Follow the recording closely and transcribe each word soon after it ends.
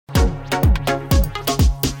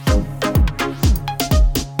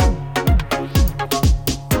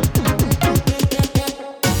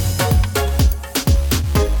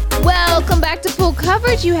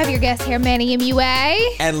But you have your guest here, Manny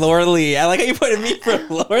MUA. And Laura Lee. I like how you put me for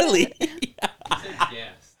Laura Lee.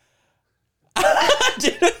 Yes.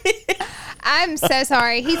 I'm so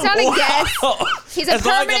sorry. He's not a guest. He's a It's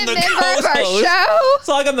not like permanent I'm the member of our co-host. show. It's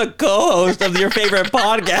like I'm the co-host of your favorite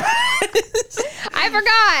podcast. I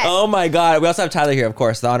forgot. Oh my God. We also have Tyler here, of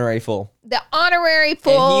course, the honorary fool. The honorary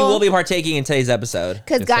fool. And he will be partaking in today's episode.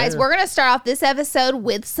 Because, Yes, guys, sir. we're going to start off this episode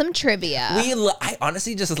with some trivia. I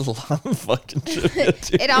honestly just love fucking trivia,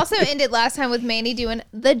 dude. It also ended last time with Manny doing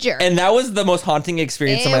the jerk. And that was the most haunting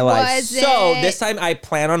experience of my It life. was So it. this time I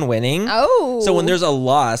plan on winning. Oh. So when there's a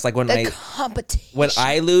loss, like when the competition. when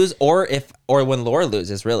I lose, or when Laura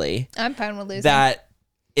loses, really, I'm fine with losing. that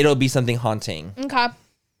it'll be something haunting. Okay.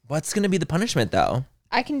 What's gonna be the punishment though?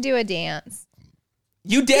 I can do a dance.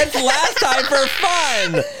 You danced last time for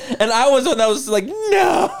fun, and I was one that was like,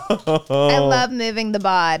 no. I love moving the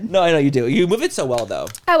bod. No, I know you do. You move it so well though.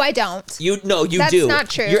 Oh, I don't. You That's do. not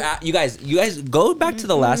true. You guys go back to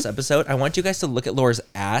the last episode. I want you guys to look at Laura's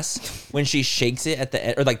ass when she shakes it at the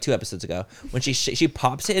end, or like 2 episodes ago when she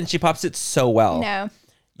pops it, and she pops it so well. No.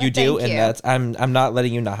 You But do, thank and you. that's I'm not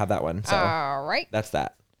letting you not have that one. So All right. that's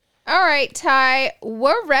that. All right, Ty.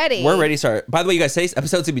 We're ready. We're ready to start. By the way, you guys, today's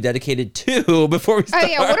episode's gonna be dedicated to before we Oh, start.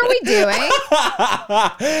 yeah. What are we doing?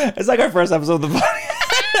 It's like our first episode of the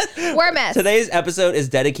podcast. We're a mess. Today's episode is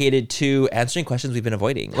dedicated to answering questions we've been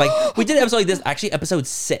avoiding. Like we did an episode like this, actually episode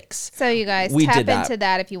 6. So you guys We tap did that. into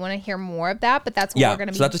that if you want to hear more of that. But that's what Yeah, we're going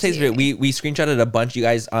to be so that's what today's doing. video. We screenshotted a bunch. You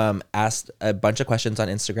guys asked a bunch of questions on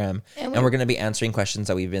Instagram, And and we're gonna be answering questions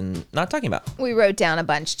that we've been not talking about. We wrote down a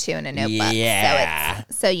bunch too in a notebook. Yeah.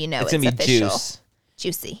 So you know it's It's gonna be official. juice.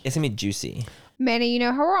 Juicy. It's gonna be juicy. Manny, you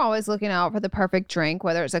know how we're always looking out for the perfect drink,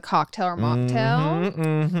 whether it's a cocktail or mocktail?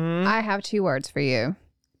 Mm-hmm. I have 2 words for you.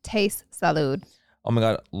 Taste salud. Oh my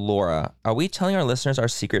God, Laura, are we telling our listeners our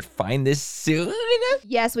secret? Find this soon.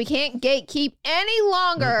 Yes, we can't gatekeep any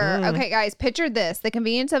longer. Okay, guys, picture this. The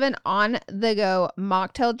convenience of an on-the-go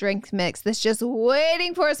mocktail drink mix that's just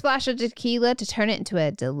waiting for a splash of tequila to turn it into a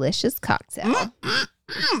delicious cocktail.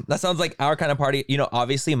 That sounds like our kind of party. You know,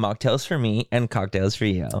 obviously mocktails for me and cocktails for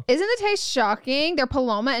you. Isn't the taste shocking? Their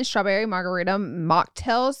Paloma and strawberry margarita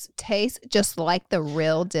mocktails taste just like the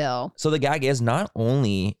real deal. So the gag is, not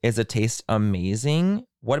only is the taste amazing,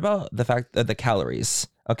 what about the fact that the calories?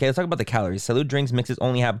 Okay, let's talk about the calories. Salud drinks mixes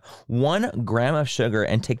only have 1 gram of sugar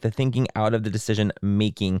and take the thinking out of the decision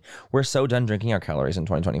making. We're so done drinking our calories in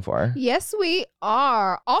 2024. Yes, we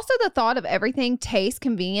are. Also, the thought of everything, taste,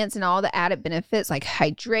 convenience, and all the added benefits like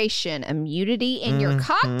hydration, immunity in your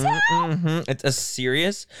cocktail. It's a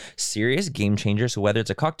serious game changer. So whether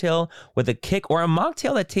it's a cocktail with a kick or a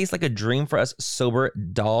mocktail that tastes like a dream for us sober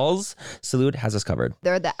dolls, Salud has us covered.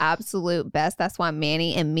 They're the absolute best. That's why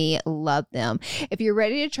Manny and me love them. If you're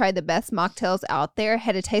ready to try the best mocktails out there,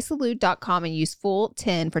 head to tastesalud.com and use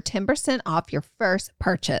full10 for 10% off your first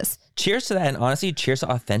purchase. Cheers to that, and honestly, cheers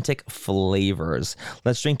to authentic flavors.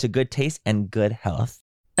 Let's drink to good taste and good health.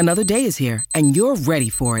 Another day is here, and you're ready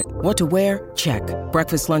for it. What to wear? Check.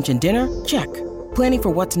 Breakfast, lunch, and dinner? Check. Planning for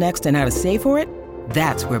what's next and how to save for it?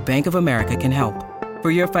 That's where Bank of America can help.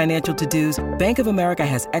 For your financial to-dos, Bank of America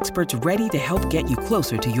has experts ready to help get you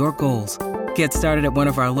closer to your goals. Get started at one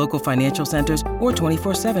of our local financial centers or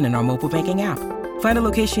 24/7 in our mobile banking app. Find a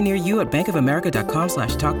location near you at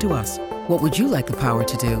bankofamerica.com/talktous. What would you like the power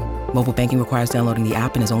to do? Mobile banking requires downloading the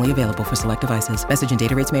app and is only available for select devices. Message and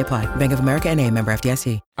data rates may apply. Bank of America N.A., member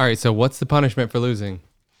FDIC. All right, so what's the punishment for losing?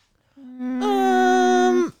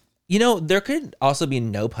 You know, there could also be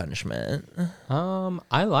no punishment.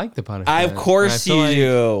 I like the punishment. Of course And I you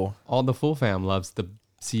feel like do. All the full fam loves to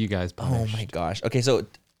see you guys Oh punished. my gosh. Okay, so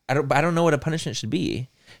I don't know what a punishment should be.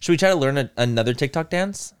 Should we try to learn another TikTok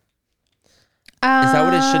dance? Is that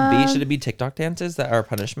what it should be? Should it be TikTok dances that are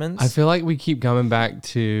punishments? I feel like we keep coming back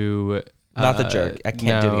to Not the jerk. I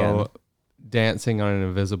can't do it again. Dancing on an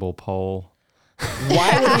invisible pole.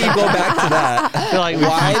 Why would we go back to that? I feel like we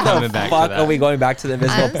Why keep the coming back to fuck that. are we going back to the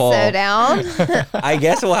invisible I'm pole? so down. I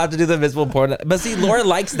guess we'll have to do the invisible pole. But see, Laura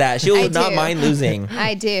likes that. She I will not do. mind losing.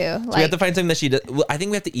 I do. So we have to find something that she does. Well, I think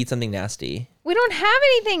we have to eat something nasty. We don't have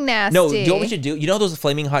anything nasty. No, do you know what we should do? You know those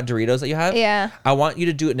flaming hot Doritos that you have? Yeah. I want you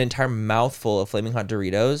to do an entire mouthful of flaming hot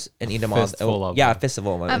Doritos and eat them all. Fistful of Yeah, them. a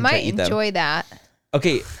fistful of them. I and try to might eat them. enjoy that.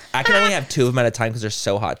 Okay, I can only have 2 of them at a time because they're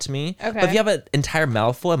so hot to me. Okay. But if you have an entire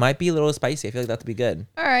mouthful, it might be a little spicy. I feel like that'd be good.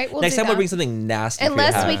 All right, we'll Next do time that. we'll bring something nasty. for you to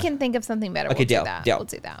Unless have. we can think of something better. Okay, we'll deal, do that. deal. We'll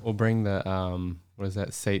do that. We'll bring the what is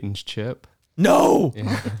that? Satan's chip. No.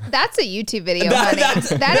 That's a YouTube video, That- honey. that's-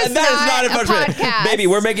 that is not a punishment. podcast. Baby,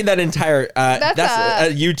 we're making that entire, That's that's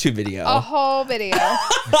a YouTube video. a whole video.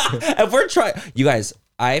 If we're trying, you guys,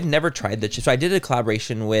 I've never tried the chip. So I did a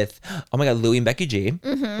collaboration with, oh my God, Louie and Becky G.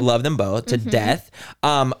 Love them both to death.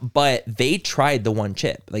 But they tried the one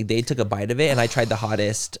chip. Like they took a bite of it and I tried the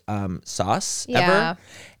hottest sauce ever.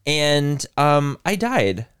 And I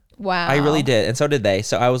died. Wow. I really did. And so did they.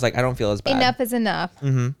 So I was like, I don't feel as bad. Enough is enough.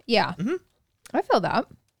 Yeah. I feel that.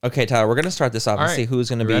 Okay, Tyler, we're going to start this off All and right. see who's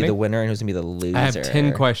going to You be ready? the winner and who's going to be the loser. I have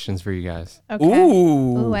 10 questions for you guys. Okay.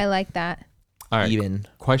 Ooh. I like that. All right. Even.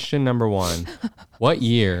 Question number 1. What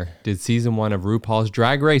year did season 1 of RuPaul's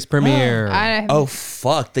Drag Race premiere? Oh,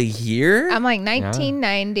 fuck. The year? I'm like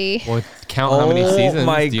 1990. Well, count how many Oh seasons.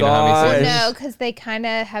 my Do you know how many gosh. seasons? No, because they kind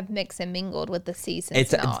of have mixed and mingled with the seasons.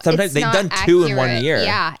 It's- now. sometimes It's they've not done 2 in 1 accurate. year.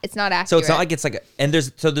 Yeah, it's not accurate. So it's not like it's like, and there's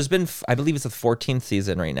been, I believe it's the 14th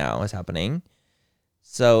season right now is happening.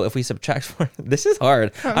 So if we subtract, this is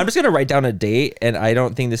hard. I'm just going to write down a date and I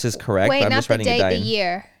don't think this is correct. Wait, but I'm not just the writing date, it down. the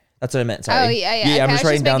year. That's what I meant. Sorry. Oh, yeah. Yeah, I'm Okay, just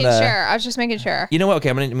writing down the. Sure. I was just making sure. You know what?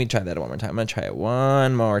 Okay, let me try that one more time. I'm going to try it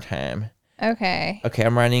one more time. Okay. Okay,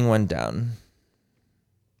 I'm writing one down.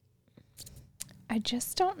 I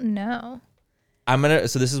just don't know.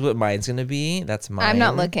 So this is what mine's going to be. That's mine. I'm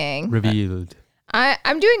not looking. Revealed.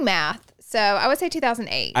 I'm doing math. So I would say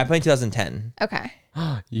 2008. I played 2010. Okay.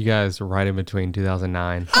 You guys were right in between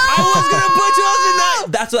 2009. I was going to put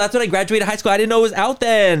 2009. That's when I graduated high school. I didn't know it was out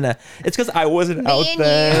then. It's because I wasn't out Me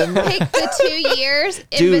then. and you picked the 2 years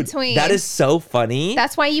in Dude, between. that is so funny.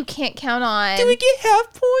 That's why you can't count on. Do we get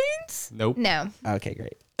half points? Nope. No. Okay,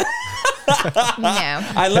 great. No.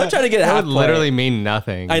 I love trying to get a That half would point. literally mean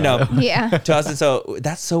nothing. I know. Yeah. 2000. So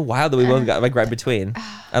that's so wild that we both got like right between.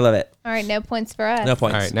 I love it. All right. No points for us. No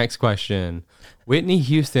points. All right, next question. Whitney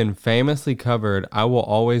Houston famously covered I Will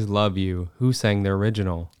Always Love You. Who sang the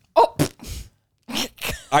original?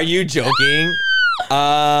 Are you joking?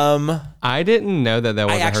 I didn't know that I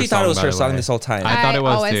wasn't actually her thought song, it was by her the song way. this whole time. I thought it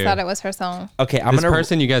was always too. thought it was her song. Okay, I'm This gonna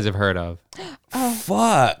person you guys have heard of.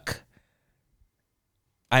 fuck.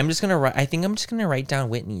 I'm just gonna write. I think I'm just gonna write down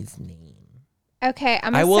Whitney's name. Okay.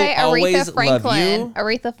 I'm I going Will to say Always Aretha Love Franklin. You.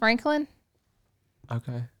 Aretha Franklin?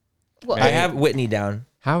 Okay. Well, I have Whitney down.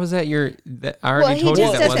 How is that your? I already he told you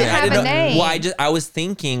just that doesn't wasn't. have I a didn't know. name. Well, I was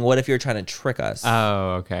thinking, what if you're trying to trick us?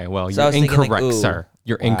 Oh, okay. Well, So I you're was thinking, like, incorrect, ooh. sir.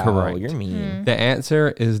 You're Wow, incorrect. You're mean. The answer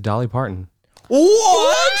is Dolly Parton.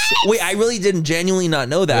 What? Wait, I really didn't genuinely not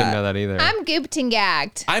know I didn't that. know that either. I'm gooped and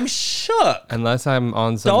gagged. I'm shook. Unless I'm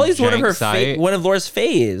on some Dolly's one of jank her site one of Laura's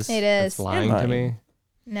faves. It that's is. lying to Am I? me.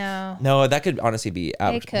 No. No, that could honestly be It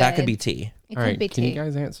that could could. be T. It All could right, be can you T.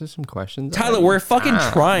 guys answer some questions? Tyler, we're fucking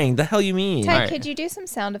Ah. trying. The hell you mean? Ted, Alright. could you do some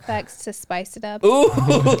sound effects to spice it up? Ooh, All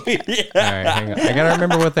right, hang on. I gotta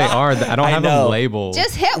remember what they are. I don't I have know. them labeled.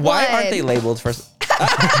 Just hit Why one. aren't they labeled first?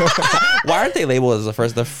 Why aren't they labeled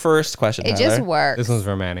as the first question? It Tyler? just works. This one's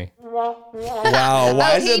for Manny. Wow.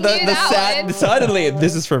 Why Oh, is he it the knew that sad? one. Suddenly,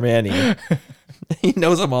 this is for Manny. He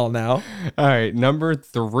knows them all now. All right, number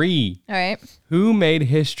 3. All right. Who made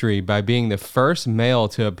history by being the first male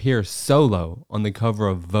to appear solo on the cover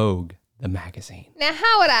of Vogue, the magazine? Now,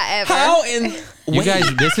 how would I ever? How in You guys,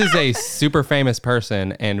 this is a super famous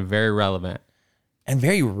person and very relevant. and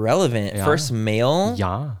very relevant. Yeah. First male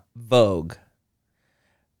Yeah. Vogue.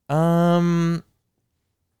 I'm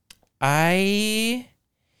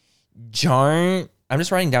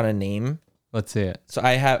just writing down a name. Let's see it. So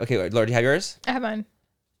I have wait, Laura, do you have yours? I have mine.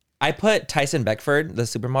 I put Tyson Beckford, the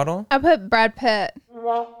supermodel. I put Brad Pitt.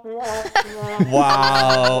 Wow.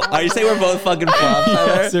 Are you saying we're both fucking flops, Tyler?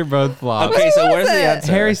 Yes, they're both flops. Okay, so Who where's was the it?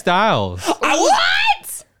 answer? Harry Styles.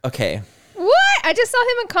 What? Okay. What? I just saw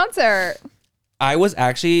him in concert. I was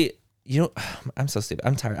actually, I'm so stupid.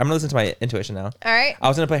 I'm tired. I'm gonna listen to my intuition now. All right. I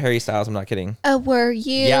was gonna put Harry Styles. I'm not kidding. Oh, were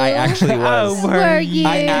you? Yeah, I actually was. Were you?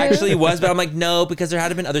 I actually was, but I'm like, no, because there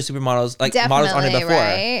had been other supermodels, like models on it Definitely, before.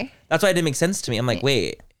 right? That's why it didn't make sense to me. I'm like,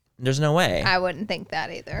 wait, there's no way. I wouldn't think that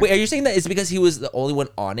either. Wait, are you saying that it's because he was the only one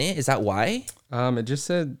on it? Is that why? It just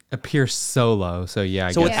said appear solo. So yeah,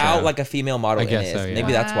 I So guess without so. like a female model I guess in it, so, yeah.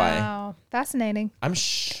 maybe that's why. Wow. Fascinating. I'm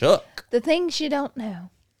shook. The things you don't know.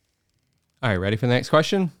 All right, ready for the next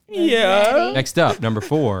question? Yeah. Ready? Next up, number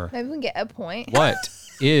 4. Maybe we can get a point. What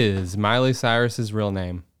is Miley Cyrus's real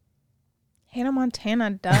name? Hannah Montana,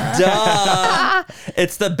 duh. Duh.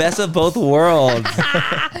 It's the best of both worlds.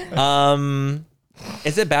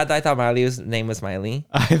 Is it bad that I thought Miley's name was Miley?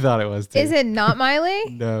 I thought it was too. Is it not Miley?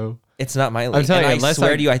 No. It's not Miley. I'm telling and you, I unless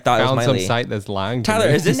swear to you, I thought it was found Miley. some site that's lying to Tyler,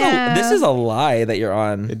 me. is this No. this is a lie that you're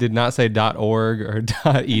on? It did not say .org or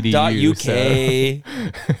 .edu.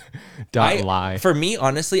 .uk. lie. For me,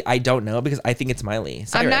 honestly, I don't know because I think it's Miley.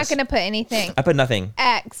 I'm not Cyrus. going to put anything. I put nothing.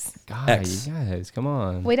 X. God, X. you guys, come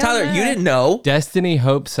on. We don't Tyler, know. you didn't know. Destiny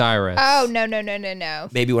Hope Cyrus. Oh, no.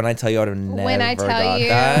 Maybe when I tell you, I would have never When I got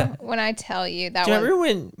tell you that Do you one.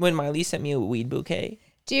 remember when Miley sent me a weed bouquet?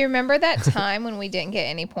 Do you remember that time when we didn't get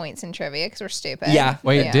any points in trivia because we're stupid? Yeah.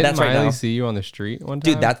 Wait, Yeah. didn't That's right Miley now. see you on the street one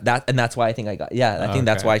time? Dude, that's why I think I got. Yeah, I think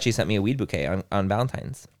that's Okay. why she sent me a weed bouquet on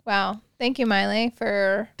Valentine's. Wow. Thank you, Miley,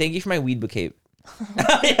 for. Thank you for my weed bouquet.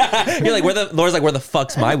 Yeah. You're like, Laura's like, where the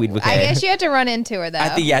fuck's my weed bouquet? I guess you had to run into her, though. I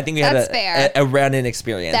think we had That's fair. a run-in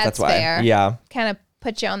experience. That's That's why. fair. Yeah. Kind of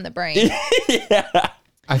put you on the brain.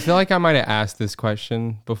 I feel like I might have asked this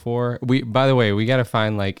question before. By the way, we got to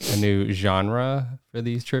find like a new genre for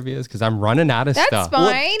these trivias because I'm running out of That's stuff.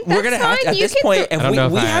 fine. We're gonna have to, at You this can point, I don't if know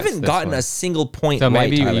if we I asked haven't this gotten one. a single point So right,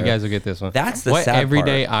 maybe you Tyler. guys will get this one. That's the what sad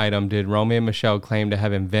everyday part. item did Romeo and Michelle claim to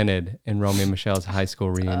have invented in Romeo and Michelle's high school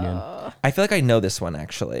reunion? I feel like I know this one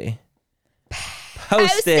actually.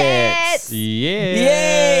 Post-its.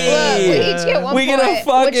 Yeah. Look, we each get one We point, get a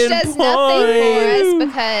fucking which does nothing for us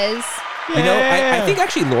because You know, I think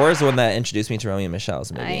actually Laura's the one that introduced me to Romeo and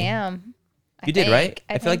Michelle's movie. I am. You did, right?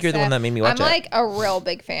 I feel like think you're the one so. that made me watch I'm it. like a real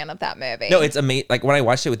big fan of that movie. No, it's amazing. Like when I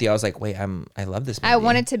watched it with you, I was like, wait, I love this movie. I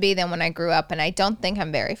wanted to be them when I grew up, and I don't think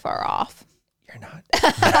I'm very far off. You're not.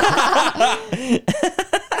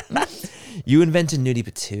 You invented Nudie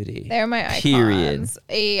Patootie. They're my icons. Period.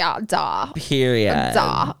 Yeah, duh. Period.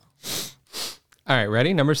 Duh. All right,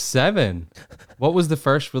 ready? Number 7. What was the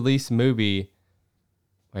first release movie?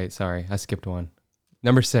 Wait, sorry, I skipped one.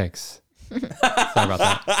 Number 6. Sorry about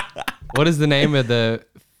that. What is the name of the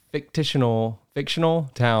fictional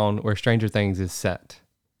town where Stranger Things is set?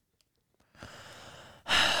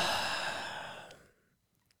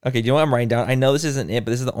 Okay, do you know what I'm writing down? I know this isn't it,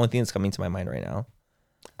 but this is the only thing that's coming to my mind right now.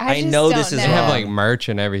 I just know don't this is They have wrong. like merch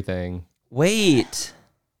and everything. Wait.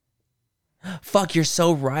 Fuck, you're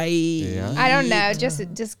so right. Yeah. I don't know.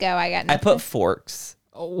 Just go. I got I nothing. put Forks.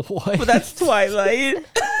 Oh, what? But that's Twilight.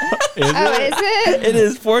 Oh, is it? It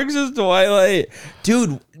is. Forks is Twilight.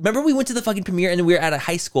 Dude, remember we went to the fucking premiere and we were at a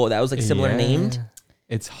high school that was like similar Yeah. named?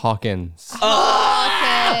 It's Hawkins.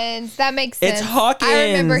 Hawkins. That makes sense. It's Hawkins. I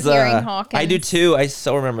remember hearing Hawkins. I do too. I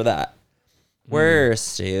so remember that. We're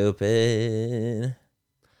stupid.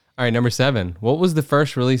 All right, number 7. What was the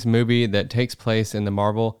first release movie that takes place in the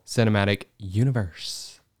Marvel Cinematic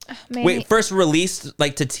Universe? Maybe. Wait, first released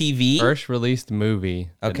like to TV? First released movie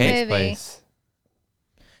that Okay. takes Movie. place.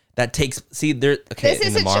 That takes there okay. This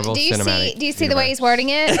is the a Marvel do you see? Cinematic Do you see the way Universe. he's wording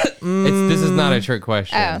it? This is not a trick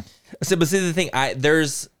question. Oh. So but see the thing,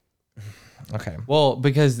 there's okay. Well,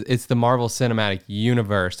 because it's the Marvel Cinematic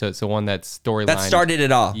Universe, so it's the one that's storyline. That started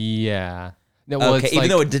it all. Yeah. No, well, Okay, it's even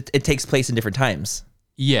like- though it takes place in different times.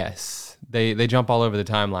 yes, they jump all over the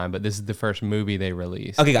timeline, but this is the first movie they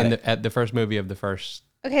released. Okay, got it. At the first movie of the first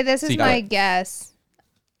Okay, this is you got my it. guess.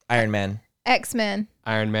 Iron Man. X-Men.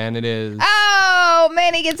 Iron Man. It is. Oh,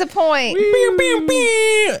 man, he gets a point. Pew, pew,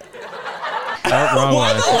 pew. Oh, wrong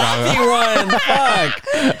one. Wrong one.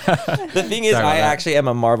 Fuck. The thing is, Sorry about I that. actually am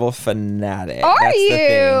a Marvel fanatic. Are That's the thing.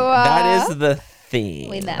 you? That is the thing.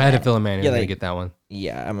 We love I had a it. feeling man Yeah, was gonna like- get that one.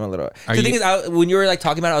 Yeah, I'm a little. Are The thing you- is, when you were like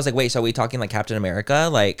talking about it, I was like, wait, so are we talking like Captain America?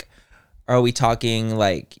 Like, are we talking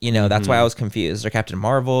like, that's why I was confused. Or Captain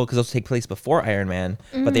Marvel? Because those take place before Iron Man,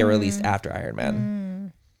 but they were released after Iron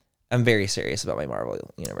Man. I'm very serious about my Marvel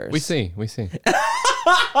universe. We see.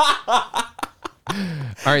 All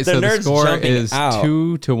right, The so the nerd's score jumping is out.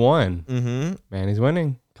 2-1. Mm-hmm. Man, he's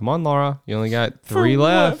winning. Come on, Laura. You only got 3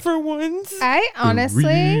 left. For once. I honestly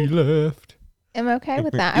 3 left. am okay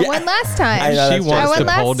with that. I won last time. I know, She that's wants true. I to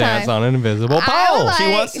won pole last dance time. on an invisible I pole. would like- She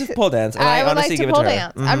wants to pole dance, and I I would honestly like to give it pole to her.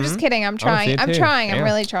 dance. I'm just kidding. I'm see trying. it I'm too. trying. I'm Yeah.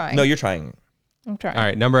 really trying. No, you're trying. I'm trying. All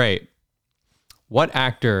right, number 8. What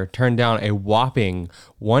actor turned down a whopping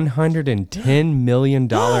 $110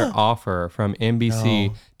 million offer from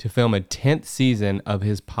NBC to film a 10th season of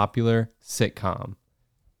his popular sitcom?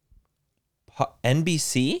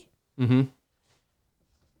 NBC? Mm-hmm.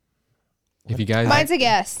 If you guys, Mine's a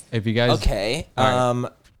guess. Okay. All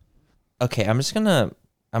right. Okay, I'm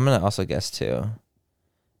gonna also guess too.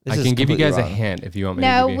 This I is can give you guys completely a wrong. hint if you want me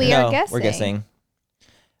No, to give you a we hint. are No, guessing. we're guessing.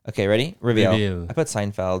 Okay, ready? Reveal. Reveal. I put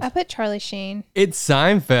Seinfeld. I put Charlie Sheen. It's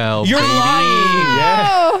Seinfeld. You're baby. lying!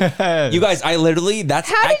 Yes. You guys, I literally How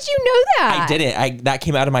did you know that? I didn't. That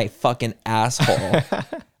came out of my fucking asshole.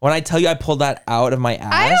 When I tell you I pulled that out of my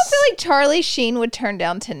ass. I don't feel like Charlie Sheen would turn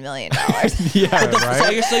down $10 million. Yeah,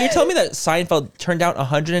 right. So you're telling me that Seinfeld turned down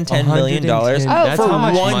 $110 million That's for how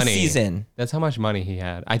much one money. season? That's how much money he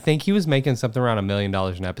had. I think he was making something around $1 million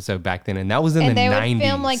an episode back then, and that was in And the they 90s. would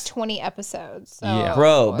film like 20 episodes. So. Yeah.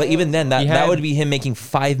 Bro, but even then, He that had- would be him making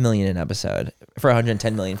 $5 million an episode for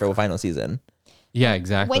 $110 million for a final season. Yeah,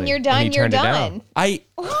 exactly. When you're And done, he you're turned it down. done.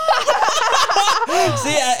 See,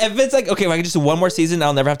 if it's like, okay, if I can just do one more season,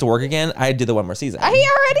 I'll never have to work again, I'd do the one more season. He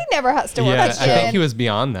already never has to work Yeah, I again. think he was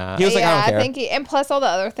beyond that. He was like, I don't care. think and plus all the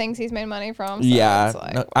other things he's made money from. So Yeah. it's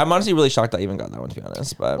like- No, I'm honestly really shocked I even got that one, to be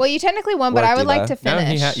honest. But well, you technically won, but Work, I would like diva. to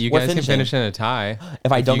finish. You We're guys can finishing. finish in a tie.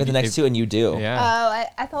 if I don't you- get the next two and you do. Yeah.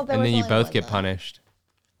 I thought there And was then you only both one get left. punished.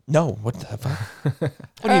 No, what the fuck? What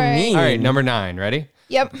do you All right. mean? All right, number 9. Ready?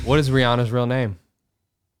 Yep. What is Rihanna's real name?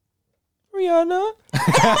 Rihanna.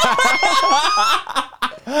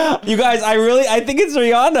 You guys, I think it's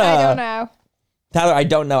Rihanna. I don't know. Tyler, I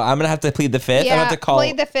don't know. I'm gonna have to plead the fifth. I'm Yeah, gonna have to call.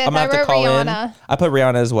 plead the fifth. I'm gonna have I to wrote call Rihanna. in. I put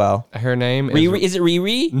Rihanna as well. Her name is... Riri, is it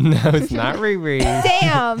Riri? No, it's not Riri.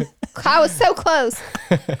 Damn. I was so close.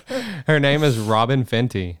 Her name is Robin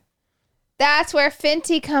Fenty. That's where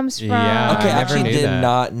Fenty comes from. Yeah. Okay, I I never actually knew did that.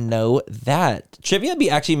 not know that. Trivia be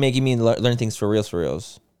actually making me learn things for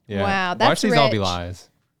reals. Yeah. Wow, that's Watch these all be rich. lies.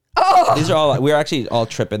 Oh. These are all. We're actually all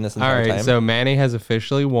tripping this All entire right, time. so Manny has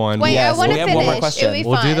officially won. Wait, Yes, I want we to have finish. one more question. It'll be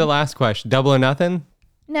We'll fun. do the last question. Double or nothing?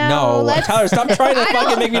 No, let's, Tyler, stop trying to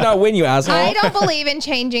fucking make me not win, you asshole. I don't believe in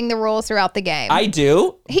changing the rules throughout the game. I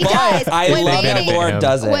do. He but does. I When love that Manny- Laura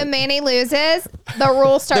doesn't. When Manny loses, the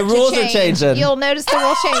rules start The rules to are change. changing. You'll notice the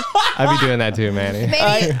rules change. I'd be doing that too, Manny.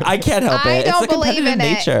 Manny, I can't help I it. don't It's the believe competitive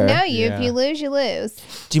in nature. it. No, if Yeah. you lose, you lose.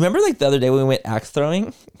 Do you remember like the other day when we went axe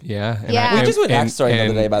throwing? Yeah. and Yeah. We just went axe throwing the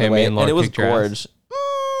other day, by the and me way, and and it Laura was kicked your ass. gorge.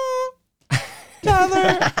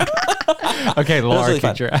 Tyler. Okay, Laura really kicked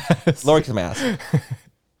fun. your ass. Laura kicked my ass.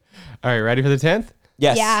 All right, ready for the 10th?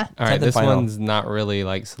 Yes. Yeah. All right, 10th and this final. one's not really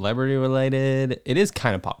like celebrity related. It is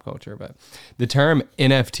kind of pop culture, but the term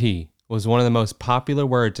NFT was one of the most popular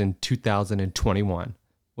words in 2021.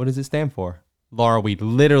 What does it stand for? Laura, we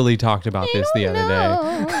literally talked about this the other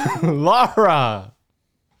day. Laura!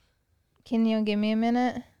 Can you give me a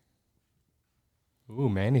minute? Ooh,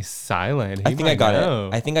 man, he's silent. He I think I might got know.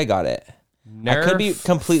 it. I think I got it. I Nerf could be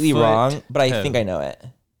completely foot wrong, but I toe. think I know it.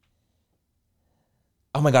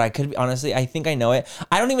 Oh my god, I could be honestly. I think I know it.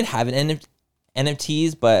 I don't even have an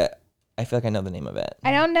NFTs, but I feel like I know the name of it.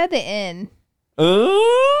 I don't know the N. Ooh.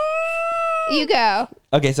 You go.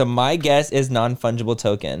 Okay, so my guess is non-fungible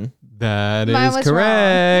token. That Mine is was wrong.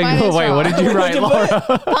 correct. Mine was Wait, what wrong. did you write,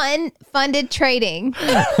 Laura? Funded trading. But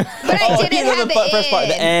I Oh, didn't you know have the the first part,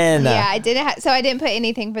 the N. Yeah, I didn't have. So I didn't put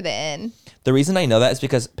anything for the N. The reason I know that is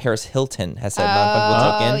because Paris Hilton has said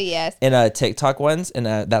non-fungible token Oh yes, in a TikTok once, and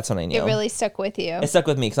that's when I knew. it really stuck with you. It stuck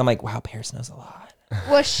with me because I'm like, wow, Paris knows a lot.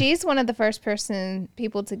 Well, she's one of the first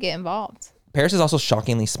people to get involved. Paris is also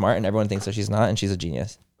shockingly smart, and everyone thinks that she's not, and she's a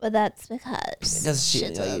genius. But that's because. Because she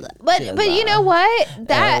But you know what?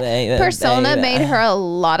 That they- persona made her a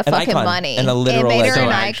lot of An fucking icon. money. And a literal, it made her like- an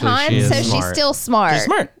So actually icon. she is So she's smart. still smart. She's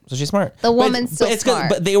smart. So she's smart. The woman's still it's 'cause- smart.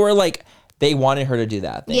 But they were like, they wanted her to do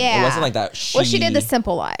that thing. Yeah. It wasn't like that. Well, she did the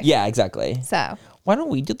simple life. Yeah, exactly. So Why don't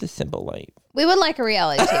we do the simple life? we would like a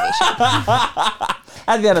reality TV show.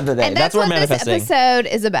 At the end of the day, And that's that's what what this manifesting episode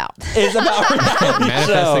is about. is about. reality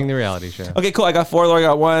Manifesting show. the reality show. Okay, cool. I got 4. Laura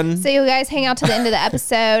got 1. So you guys hang out to the end of the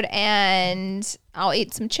episode and I'll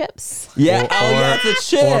eat some chips. Yeah. Or- Oh, yeah, it's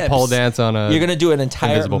the chips. Or pole dance on a... You're gonna do an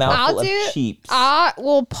entire invisible pole. mouthful I'll do of chips. I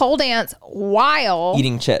will pole dance while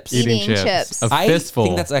Eating chips. Eating chips. A I fistful.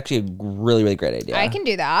 think that's actually a really, really great idea. I can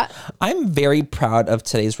do that. I'm very proud of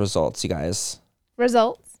today's results, you guys.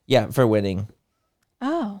 Results. Yeah, for winning.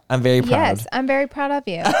 Oh. I'm very proud. Yes, I'm very proud of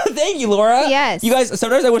you. Thank you, Laura. Yes. You guys,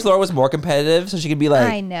 sometimes I wish Laura was more competitive so she could be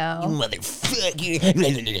like, I know.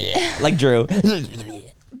 motherfucker, like Drew.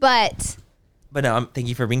 But But no, thank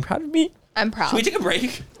you for being proud of me. I'm proud. Should we take a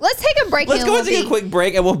break? Let's take a break. Let's and go we'll and take be- a quick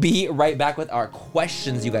break and we'll be right back with our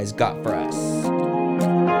questions you guys got for us.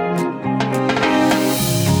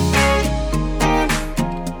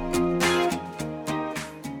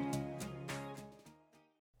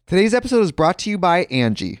 Today's episode is brought to you by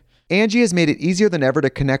Angie. Angie has made it easier than ever to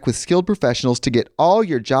connect with skilled professionals to get all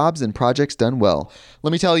your jobs and projects done well.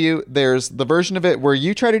 Let me tell you, there's the version of it where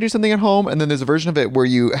you try to do something at home, and then there's a version of it where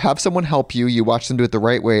you have someone help you, you watch them do it the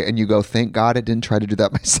right way, and you go, thank God I didn't try to do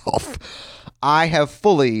that myself. I have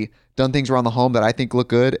fully done things around the home that I think look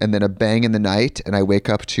good, and then a bang in the night, and I wake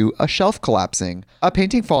up to a shelf collapsing, a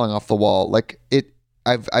painting falling off the wall.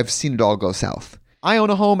 I've seen it all go south. I own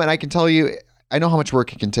a home, and I can tell you, I know how much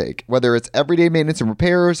work it can take. Whether it's everyday maintenance and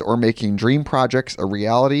repairs or making dream projects a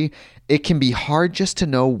reality, it can be hard just to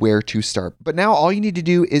know where to start. But now all you need to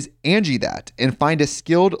do is Angie that and find a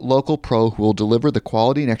skilled local pro who will deliver the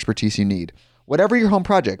quality and expertise you need. Whatever your home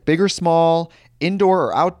project, big or small, indoor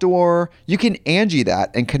or outdoor, you can Angie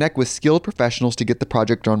that and connect with skilled professionals to get the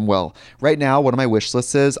project done well. Right now, one of my wish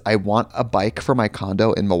lists is I want a bike for my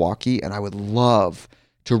condo in Milwaukee, and I would love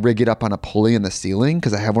to rig it up on a pulley in the ceiling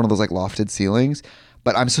because I have one of those like lofted ceilings,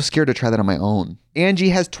 but I'm so scared to try that on my own. Angie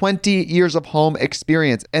has 20 years of home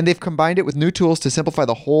experience, and they've combined it with new tools to simplify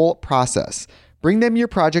the whole process. Bring them your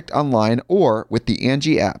project online or with the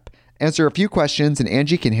Angie app. Answer a few questions and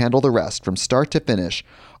Angie can handle the rest from start to finish,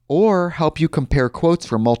 or help you compare quotes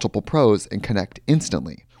from multiple pros and connect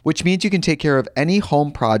instantly, which means you can take care of any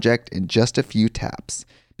home project in just a few taps.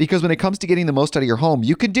 Because when it comes to getting the most out of your home,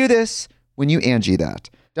 you can do this when you Angie that.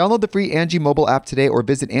 Download the free Angie mobile app today or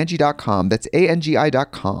visit Angie.com. That's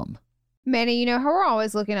ANGI.com. Manny, you know how we're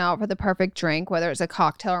always looking out for the perfect drink, whether it's a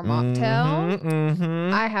cocktail or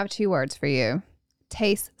mocktail? I have 2 words for you.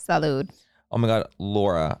 Taste salud. Oh my God,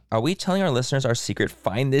 Laura, are we telling our listeners our secret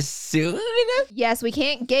find this soon? Yes, we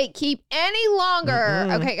can't gatekeep any longer.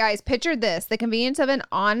 Okay, guys, picture this. The convenience of an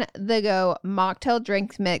on-the-go mocktail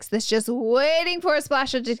drink mix that's just waiting for a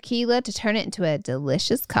splash of tequila to turn it into a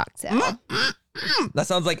delicious cocktail. That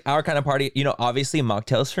sounds like our kind of party. You know, obviously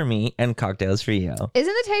mocktails for me and cocktails for you.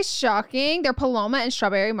 Isn't the taste shocking? Their Paloma and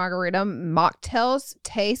strawberry margarita mocktails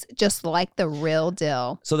taste just like the real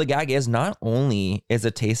deal. So the gag is not only is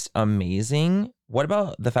the taste amazing, what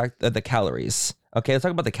about the fact that the calories? Okay, let's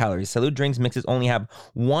talk about the calories. Salud drinks mixes only have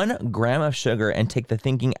 1 gram of sugar and take the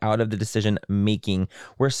thinking out of the decision making.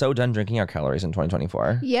 We're so done drinking our calories in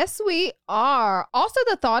 2024. Yes, we are. Also,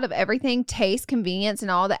 the thought of everything, taste, convenience,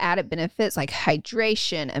 and all the added benefits like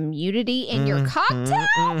hydration, immunity in your cocktail.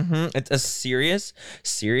 It's a serious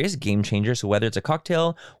game changer. So whether it's a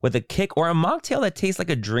cocktail with a kick or a mocktail that tastes like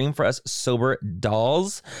a dream for us sober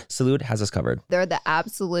dolls, Salud has us covered. They're the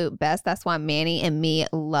absolute best. That's why Manny and me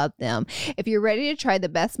love them. If you're ready to try the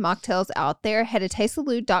best mocktails out there, head to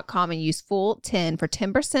tastesalud.com and use full10 for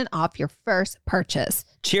 10% off your first purchase.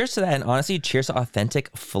 Cheers to that, and honestly, cheers to authentic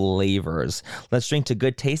flavors. Let's drink to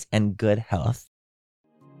good taste and good health.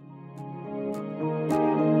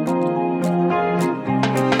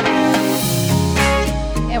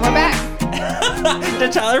 And we're back.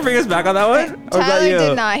 Did Tyler bring us back on that one? Or was that Tyler you?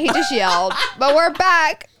 did not. He just yelled. But we're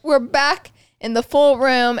back. We're back in the full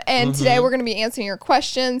room. And today we're going to be answering your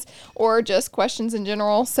questions or just questions in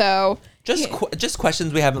general. So Just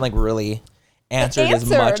questions we haven't like really answered as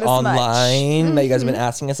Answered much as much. online that you guys have been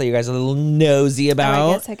asking us that you guys are a little nosy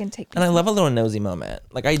about. I guess I can take And I this. love a little nosy moment.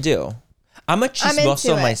 Like I do. I'm a into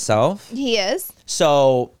chismoso it. myself. He is.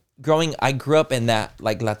 So I grew up in that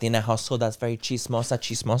like Latina household that's very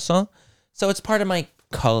chismoso. So it's part of my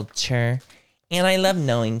culture. And I love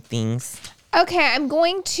knowing things. Okay, I'm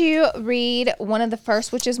going to read one of the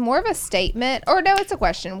first, which is more of a statement. Or no, it's a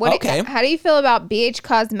question. Okay. How do you feel about BH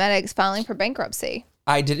Cosmetics filing for bankruptcy?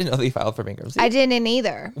 I didn't know they filed for bankruptcy. I didn't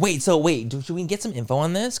either. Should we get some info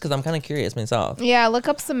on this? Because I'm kind of curious myself. Yeah, look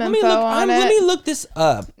up some info Let me look this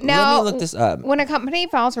up. Now, Let me look this up. When a company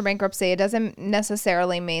files for bankruptcy, it doesn't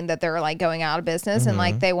necessarily mean that they're like going out of business and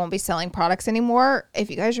like they won't be selling products anymore. If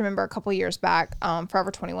you guys remember a couple years back, Forever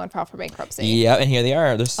 21 filed for bankruptcy. Yeah, and here they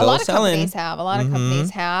are. They're A still lot of selling. companies have. A lot of companies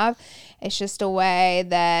have. It's just a way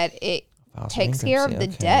that it Files for takes care of the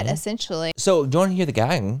bankruptcy, debt okay. essentially. So, do you want to hear the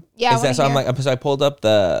gag? Yeah, I Is that, wanna so I'm hear. like, so I pulled up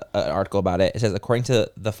the article about it. It says, according to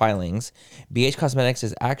the filings, BH Cosmetics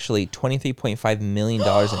is actually $23.5 million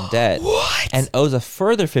in debt, and owes a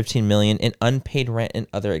further $15 million in unpaid rent and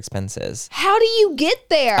other expenses. How do you get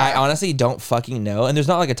there? I honestly don't fucking know, and there's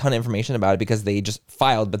not like a ton of information about it because they just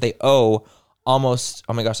filed, but they owe almost,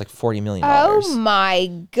 oh my gosh, like $40 million. Oh my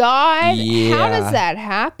God. How Yeah. does that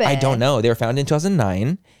happen? I don't know. They were founded in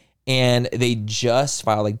 2009, and they just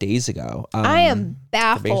filed like days ago. I am for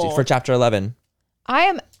baffled. for Chapter 11. I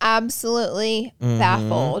am absolutely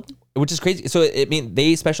baffled. Which is crazy. So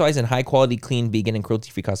they specialize in high quality, clean, vegan, and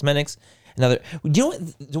cruelty free cosmetics. Do you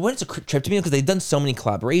know what it's a trip to me because they've done so many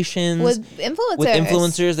collaborations With influencers. With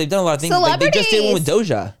influencers. They've done a lot of things. Like, they just did one with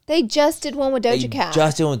Doja. They just did one with Doja They Cat.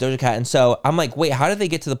 just did one with Doja Cat, and so I'm like, wait, how did they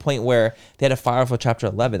get to the point where they had to file for Chapter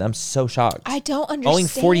 11? I'm so shocked. I don't understand. Owing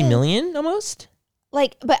 $40 million almost.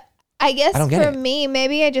 Like, but I guess I don't get for it. me,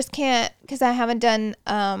 maybe I just can't because I haven't done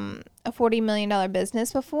a $40 million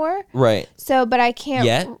business before. Right. So, but I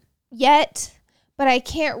can't Yet? but I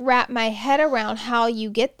can't wrap my head around how you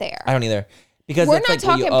get there. I don't either. Because We're that's not like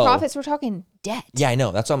what you talking owe. profits, we're talking debt. Yeah, I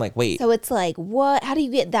know. That's why I'm like, wait. So it's like, what? How do you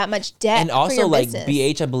get that much debt? And for also, your like, business?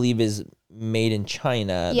 BH, I believe, is made in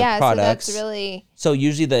China. Yeah, the products. so that's really So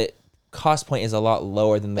usually the cost point is a lot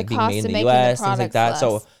lower than like The being cost made in of the making the US, things like product's that. less.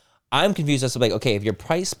 So I'm confused as to like, okay, if your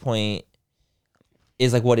price point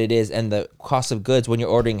is like what it is and the cost of goods when you're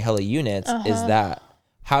ordering hella units is that,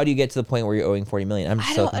 how do you get to the point where you're owing 40 million? I'm I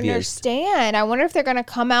so don't confused. understand. I wonder if they're going to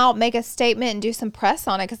come out, make a statement, and do some press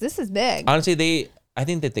on it because this is big. Honestly, I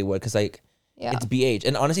think that they would because like Yeah. it's BH.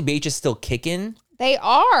 And honestly, BH is still kicking. They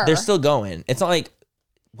are. They're still going. It's not like,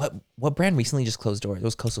 what brand recently just closed doors? It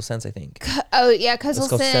was Coastal Scents, I think. Oh yeah, Coastal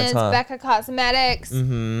Coastal Scents, Scents, huh? Becca Cosmetics,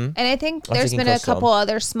 Mm-hmm. and I think I'm there's thinking been a Coastal. couple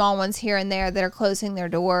other small ones here and there that are closing their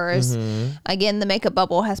doors. Mm-hmm. Again, the makeup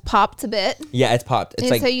bubble has popped a bit, Yeah, it's popped. It's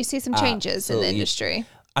and like, so you see some changes in the absolutely. industry.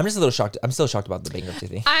 I'm just a little shocked. I'm still shocked about the bankruptcy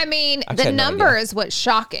fee. I mean, Actually, I the had no number idea. is what's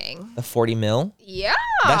shocking. The 40 mil? Yeah,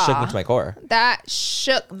 That shook me to my core. That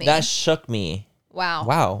shook me. That shook me. wow.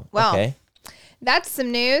 Wow. Well, Okay. That's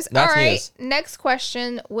some news. That's All right. news. Next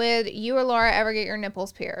question: would you or Laura ever get your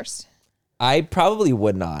nipples pierced? I probably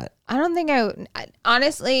would not. I don't think I would.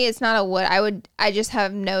 Honestly, it's not a would. I would. I just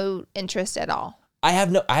have no interest at all. I have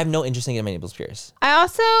no interest in getting my nipples pierced. I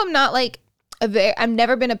also am not like I've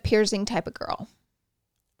never been a piercing type of girl.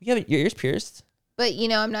 You have your ears pierced? But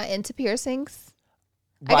I'm not into piercings.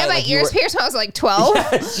 Why, I got my like, you ears were- pierced when I was like 12.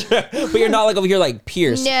 But you're not like over here like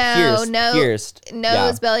pierced. No, pierced.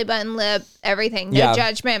 Nose, belly button, lip, everything. No Yeah.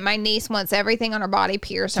 judgment. My niece wants everything on her body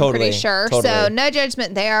pierced. I'm Totally, pretty sure. So totally. no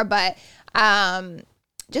judgment there. But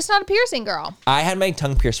just not a piercing girl. I had my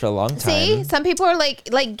tongue pierced for a long time. See, some people are like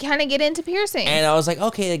kind of get into piercing. And I was like,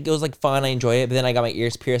 okay, it was like fun. I enjoy it. But then I got my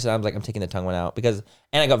ears pierced, and I was like, I'm taking the tongue one out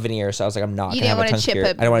and I got veneer, so I was like, I'm not You gonna didn't have a wanna tongue chip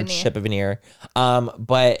pierced. a I don't want to veneer. chip a veneer.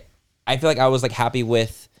 But I feel like I was like happy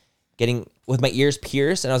with getting with my ears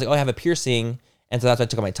pierced, and I was like, oh, I have a piercing, and so that's why I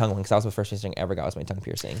took out my tongue one because that was the first piercing I ever got was my tongue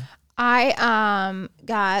piercing. I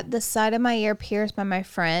got the side of my ear pierced by my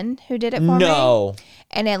friend who did it for me. No,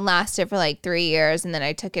 And it lasted for like 3 years, and then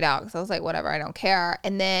I took it out because I was like, whatever, I don't care.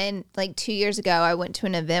 And then like 2 years ago, I went to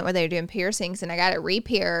an event where they were doing piercings, and I got it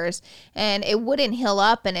re-pierced, and it wouldn't heal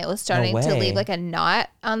up, and it was starting to way. leave like a knot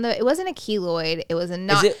on the. It wasn't a keloid, it was a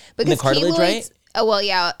knot. it in the cartilage, keloids- right? Oh well,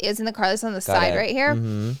 yeah, it's in the cartilage on the side it. right here,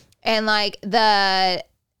 Mhm. and like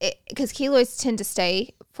because keloids tend to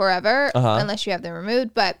stay forever unless you have them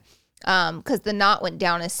removed, but. Because the knot went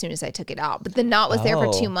down as soon as I took it out, but the knot was there for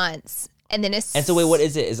Oh. 2 months, and then it's And so wait, what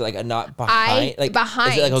is it? Is it like a knot behind? Is it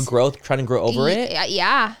behind. like a growth trying to grow over it?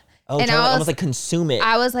 Yeah. Oh, and trying to I was, almost like consume it.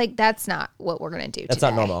 I was like, that's not what we're gonna do. That's not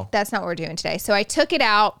today. normal. That's not what we're doing today. So I took it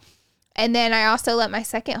out, and then I also let my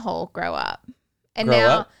second hole grow up, and Grow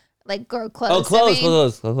now up? like grow closed. Oh, close, I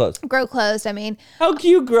mean, close. grow closed. I mean, How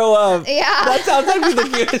cute grow up. yeah. That sounds like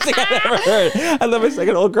the cutest thing I've ever heard. I love a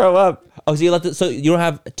second old grow up. Oh, so you left it. So you don't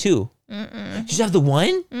have two. You just have the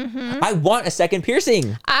one? Mm-hmm. I want a second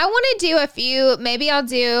piercing. I want to do a few. Maybe I'll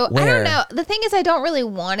do. I Where? don't know. The thing is, I don't really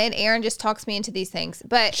want it. Aaron just talks me into these things.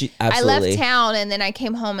 But I Absolutely. left town and then I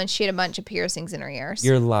came home and she had a bunch of piercings in her ears.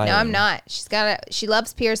 You're lying. No, I'm not. She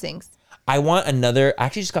loves piercings. I want another. I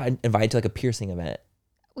actually just got invited to like a piercing event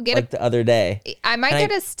We'll get like the other day. I might and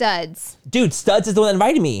get a studs. Dude, Studs is the one that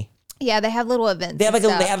invited me. Yeah, they have little events. They have like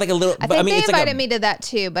and a. They stuff. have like a little. I but think they it's invited like a, me to that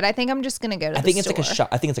too, but I think I'm just gonna go to. I think it's like a shop.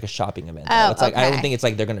 I think it's like a shopping event. though. Oh, It's like I don't okay. think it's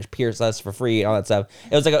like they're gonna pierce us for free and all that stuff.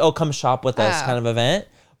 It was like a, come shop with us Oh. kind of event.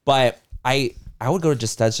 But I would go to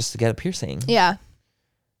just Studs just to get a piercing. Yeah,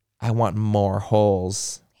 I want more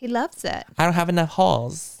holes. he loves it. I don't have enough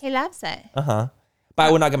holes. He loves it. But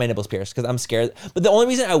I would not get my nipples pierced because I'm scared. But the only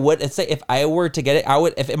reason I would, let's say, if I were to get it, I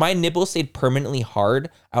would. If my nipples stayed permanently hard,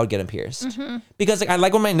 I would get them pierced. Mm-hmm. Because like I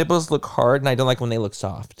like when my nipples look hard, and I don't like when they look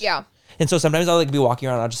soft. Yeah. And so sometimes I'll like be walking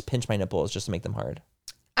around, and I'll just pinch my nipples just to make them hard.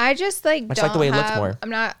 I just like I just don't like the way it looks have- more. I'm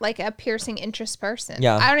not like a piercing interest person.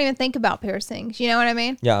 Yeah. I don't even think about piercings. You know what I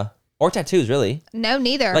mean? Yeah. Or tattoos, really. No,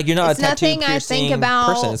 neither. Like, you're not it's a tattoo nothing I think piercing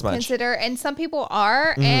about. person as much. Consider, and some people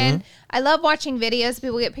are, and I love watching videos. of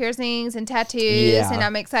People get piercings and tattoos, Yeah. and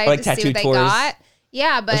I'm Or, excited like, to see tattoo what they tours. got.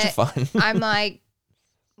 Yeah, Those are but fun. I'm like,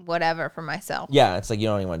 whatever for myself. Yeah, it's like you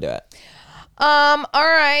don't even want to do it. All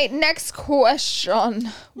right. Next question: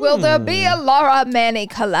 will there be a Laura Manny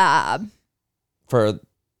collab? For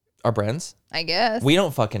our brands, I guess. we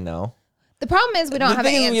don't fucking know. The problem is we don't The have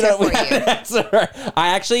an thing is, answer we for don't you. have an answer. I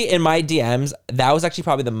actually, in my DMs, that was actually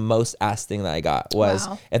probably the most asked thing that I got was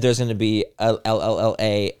Wow. if there's going to be a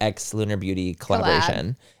LLLA X Lunar Beauty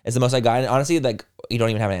collaboration. It's the most I got. And honestly, like, you don't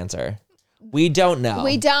even have an answer. We don't know.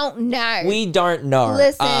 We don't know. We don't know.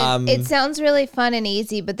 Listen, it sounds really fun and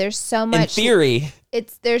easy, but there's so in much. theory.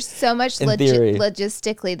 There's so much In theory.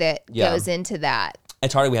 logistically that Yeah. goes into that.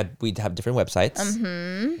 it's hard. We have different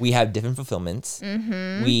websites. We have different fulfillments.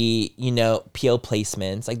 We, PO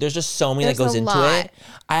placements. Like there's just so many that goes into it.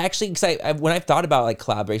 I actually, when I've thought about like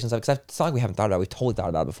collaborations, because it's not like we haven't thought about it. We've totally thought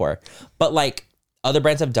about it before. But like other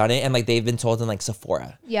brands have done it, and like they've been sold in like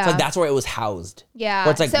Sephora. Yeah. So like, that's where it was housed. Yeah.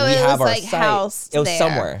 Where it's like so we it have was our like site. housed It was there.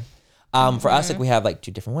 somewhere. For us, like we have like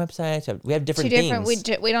 2 different websites. We have different things.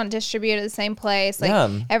 We don't distribute at the same place.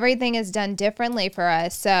 Like everything is done differently for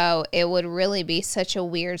us. So it would really be such a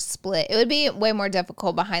weird split. It would be way more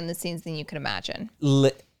difficult behind the scenes than you could imagine.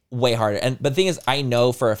 Way harder. But the thing is, I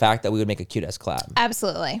know for a fact that we would make a cute ass collab.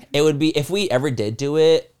 Absolutely. It would be, if we ever did do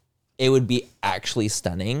it, it would be actually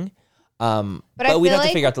stunning. But we'd have to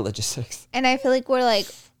figure out the logistics. And I feel like we're like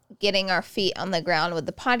getting our feet on the ground with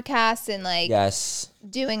the podcast and like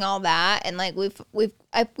doing all that, and like we've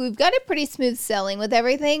got it pretty smooth sailing with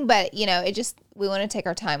everything, but we want to take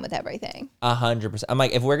our time with everything. 100%. I'm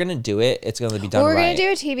like, if we're gonna do it, it's gonna be done we're right.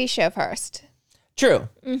 Gonna do a TV show first. True.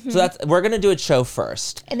 So we're gonna do a show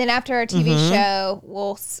first, and then after our TV show,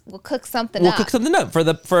 we'll cook something up. We'll cook something up for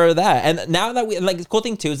that. And now that the cool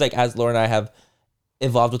thing too is like, as Laura and I have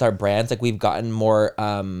evolved with our brands, like we've gotten more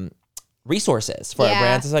resources for our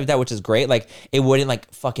brands and stuff like that, which is great. Like it wouldn't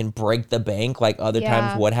like fucking break the bank like other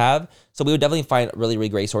times would have. So we would definitely find really, really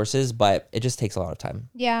great sources, but it just takes a lot of time.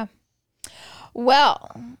 Yeah.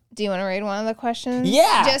 Well, do you want to read one of the questions?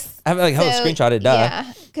 Yeah. I have a screenshotted.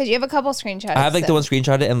 Yeah, because you have a couple screenshots. I have the one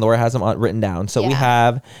screenshotted and Laura has them written down. So we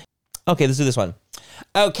have. Okay, let's do this one.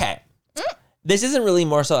 Okay. This isn't really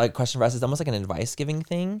more so like a question for us. It's almost like an advice giving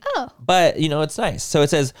thing. Oh. But, it's nice. So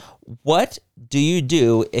it says, what do you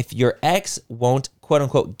do if your ex won't, quote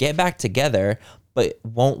unquote, get back together, but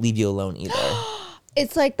won't leave you alone either?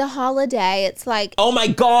 It's like the holiday. It's like, oh my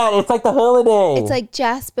God, it's like the holiday. It's like,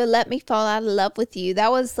 Jasper, let me fall out of love with you.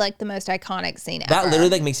 That was like the most iconic scene ever. That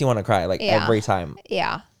literally like makes me want to cry like every time.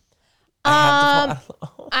 Yeah.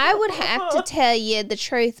 I would have to tell you the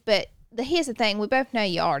truth, but here's the thing. We both know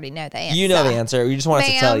you already know the answer. You know the answer. You just want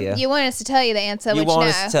us to tell you. You want us to tell you the answer, You want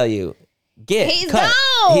us to tell you. He's cut.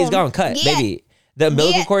 gone. He's gone. Cut, baby. The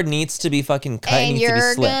umbilical cord needs to be fucking cut. And needs to be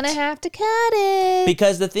you're slipped. gonna have to cut it.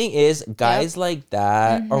 Because the thing is, guys like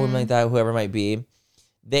that, or women like that, whoever it might be,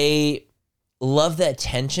 they love the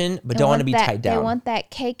attention, but don't want to be tied down. They want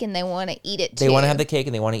that cake and they want to eat it too. They want to have the cake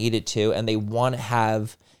and they want to eat it too. And they want to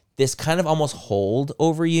have this kind of almost hold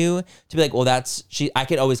over you to be like, well, I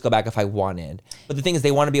could always go back if I wanted. But the thing is,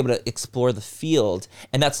 they want to be able to explore the field,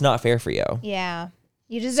 and that's not fair for you. Yeah.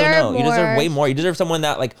 You deserve more. You deserve way more. You deserve someone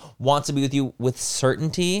that like wants to be with you with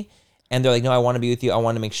certainty, and they're like, no, I want to be with you. I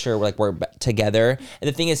want to make sure we're together. And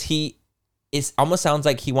the thing is, almost sounds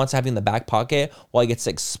like he wants to have you in the back pocket while he gets to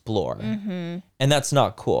explore, and that's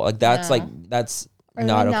not cool. Like that's that's or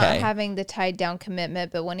not okay. Not having the tied down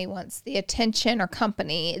commitment, but when he wants the attention or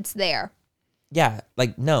company, it's there. Yeah,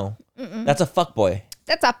 like no, that's a fuckboy.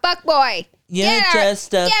 That's a fuckboy. You're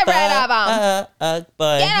just a get rid of him.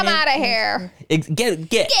 Boy. Get him out of here.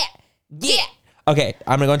 Get. Okay,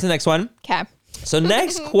 I'm gonna go into the next one. Okay. So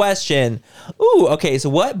next question. Ooh, okay. So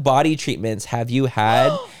what body treatments have you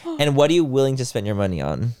had, and what are you willing to spend your money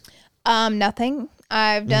on? Nothing.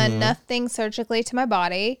 I've done nothing surgically to my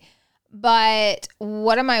body, but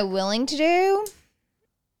what am I willing to do?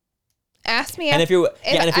 Ask me. And if you're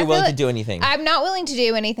willing to do anything. I'm not willing to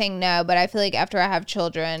do anything, no, but I feel like after I have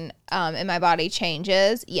children, and my body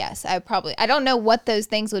changes, yes, I don't know what those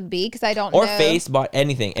things would be because I don't know. Or face,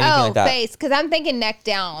 anything like that. Face, because I'm thinking neck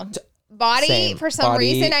down. Body, Same. for some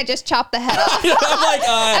reason, I just chopped the head off. I'm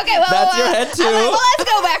like, okay, well, that's your head too. I'm like, well,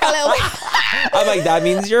 let's go back a little bit. I'm like, that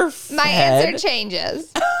means your My head. answer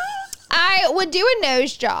changes. I would do a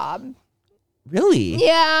nose job. Really?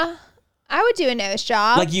 Yeah. I would do a nose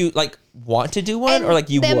job. Like you want to do one, And or like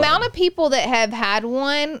you the would? amount of people that have had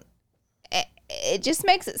one, it just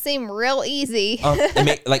makes it seem real easy.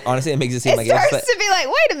 Honestly, it makes it seem like starts to be like,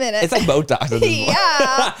 wait a minute. It's like Botox.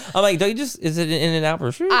 Yeah. I'm like, don't you just, is it in and out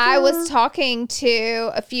for sure? I was talking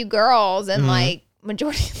to a few girls and like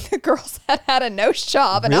majority of the girls had a nose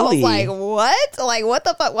job. And Really? I was like, what? Like, what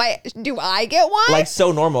the fuck? Why do I get one? Like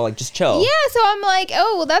so normal, like just chill. Yeah. So I'm like,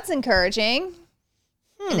 oh, well, that's encouraging.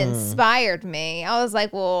 It inspired me. I was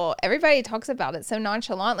like, well, everybody talks about it so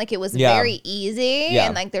nonchalant. Like it was very easy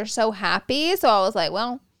and like they're so happy. So I was like,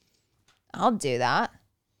 well, I'll do that.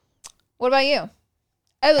 What about you?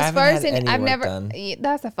 Oh, as far as I've never done.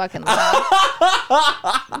 That's a fucking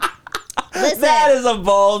lie. Listen, that is a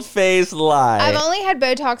bold-faced lie. I've only had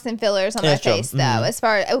Botox and fillers on my face, though. As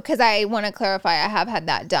far as because I want to clarify, I have had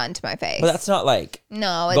that done to my face. But that's not like it's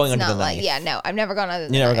not like I've never gone under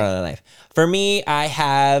the knife. You never gone under the knife. For me, I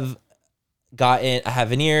have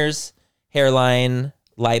veneers, hairline,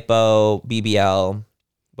 lipo, BBL,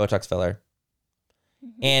 Botox filler.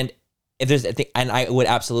 And if there's a thing, and I would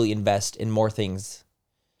absolutely invest in more things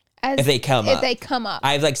if they come up.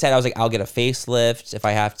 I've like said, I was like, I'll get a facelift if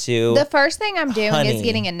I have to. The first thing I'm doing Honey. is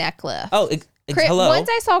getting a neck lift. Oh, hello. Once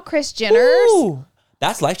I saw Kris Jenner's, Ooh,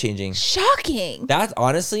 that's life changing. shocking. That's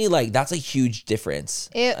honestly like that's a huge difference.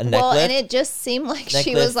 A neck Well, lift. and it just seemed like Neck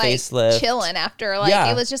she lift, was like facelift. chilling after. Like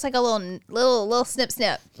Yeah. it was just like a little snip.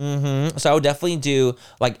 So I would definitely do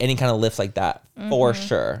like any kind of lifts like that for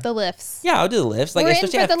sure. The lifts. Yeah, I'll do the lifts. Like We're in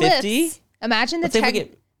especially for at the 50. lifts. Imagine Let's say if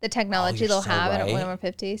we the technology you're they'll so have right. when we're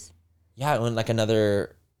 50s. Yeah, in like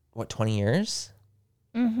another 20 years?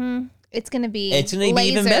 It's gonna be. It's gonna be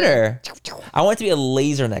even laser. better. I want it to be a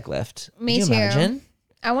laser neck lift. Me Could too. you imagine?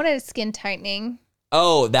 I wanted a skin tightening.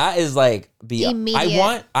 Oh, that is like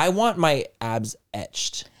Immediate. I want my abs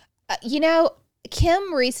etched. Kim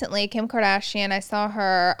Kardashian, I saw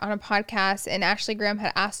her on a podcast and Ashley Graham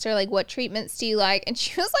had asked her like, what treatments do you like? And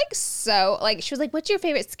she was like, she was like, what's your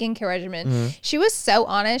favorite skincare regimen? She was so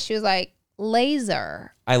honest. She was like,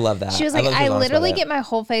 laser. I love that. She was like, love I she honest literally about it. get my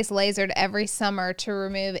whole face lasered every summer to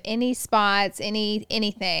remove any spots, anything.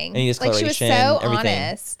 Any Like she was so discoloration, everything.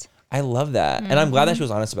 honest. I love that. And I'm glad that she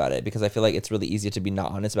was honest about it because I feel like it's really easy to be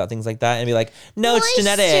not honest about things like that and be like, no, it's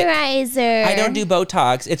genetic. Moisturizer. I don't do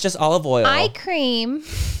Botox. It's just olive oil. eye cream.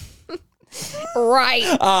 Right.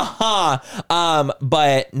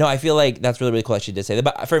 But no, I feel like that's really, really cool that she did say that.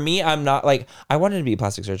 But for me, I'm not like, I wanted to be a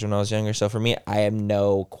plastic surgeon when I was younger. So for me, I have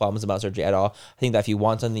no qualms about surgery at all. I think that if you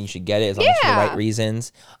want something, you should get it as long as it's for the right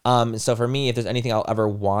reasons. So for me, if there's anything I'll ever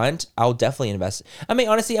want, I'll definitely invest. I mean,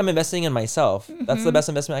 honestly, I'm investing in myself. That's the best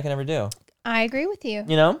investment I can ever do. I agree with you.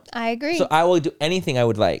 You know? I agree. So I will do anything I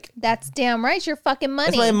would like. That's damn right. It's your fucking money.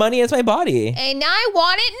 It's my money. It's my body. And I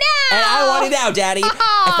want it now. And I want it now, daddy.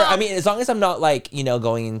 I mean, as long as I'm not like,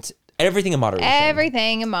 going into everything in moderation.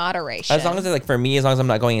 Everything in moderation. As long as like for me, as long as I'm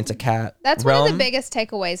not going into cat That's realm, one of the biggest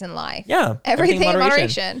takeaways in life. Yeah. Everything in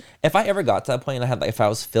moderation. If I ever got to that point and I had like, if I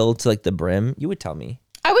was filled to like the brim, you would tell me.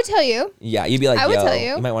 I would tell you. Yeah. You'd be like, I would yo, tell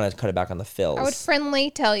you. you might want to cut it back on the fills. I would friendly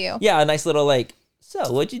tell you. Yeah. A nice little like,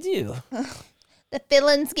 so what'd you do? The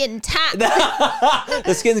filling's getting tight.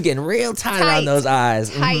 The skin's getting real tight around those eyes.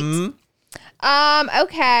 Tight. Mhm.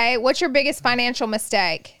 Okay. What's your biggest financial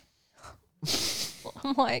mistake?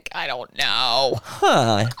 I'm like, I don't know.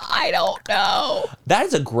 Huh. I don't know. That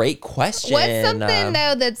is a great question. What's something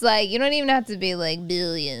though that's like you don't even have to be like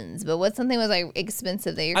billions, but what's something was like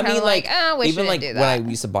expensive that you're kind of like, I wish even I like didn't do when that. I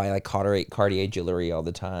used to buy like Cartier jewelry all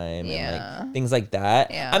the time, Yeah. and like things like that.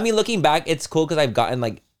 Yeah. I mean, looking back, it's cool because I've gotten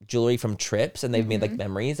like jewelry from trips and they've made like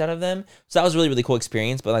memories out of them. So that was a really, really cool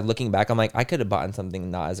experience. But like looking back, I'm like, I could have bought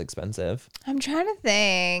something not as expensive. I'm trying to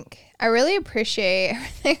think. I really appreciate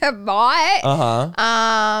everything I bought.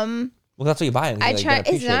 Well, that's what you buy. I try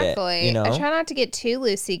exactly. I try not to get too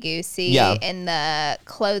loosey goosey Yeah. in the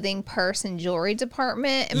clothing, purse, and jewelry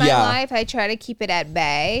department in my Yeah. life. I try to keep it at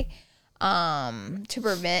bay, to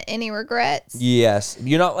prevent any regrets. Yes,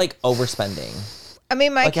 you're not like overspending. I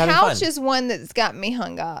mean, my Like having couch fun. is one that's got me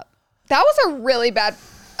hung up. That was a really bad.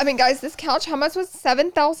 I mean, guys, this couch, how much was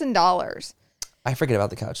 $7,000? I forget about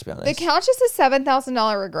the couch to be honest. The couch is a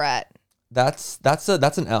 $7,000 regret. That's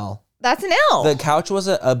an L. That's an L. The couch was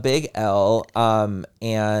a big L.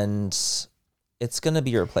 And it's gonna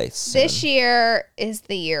be replaced soon. This year is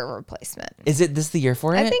the year of replacement. Is it this the year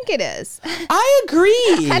for it? I think it is. I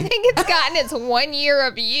agree. I think it's gotten its 1 year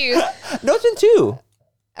of use. No, it's been 2.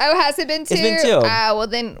 Oh, has it been 2? It's been 2. Well,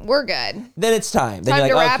 then we're good. Then it's time. Then Time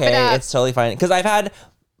you're to like, wrap it okay, up. it's totally fine. Because I've had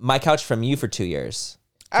my couch from you for 2 years.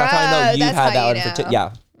 So that's how I know you've that's had how that you one for 2. know.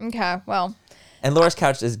 Yeah. Okay, well, And Laura's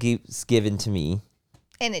couch is given to me.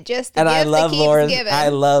 and it just And I gift that love keeps Laura's. giving. I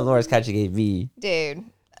love Laura's couch you gave me. Dude,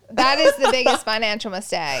 that is the biggest financial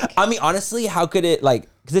mistake. I mean, honestly, how could it like?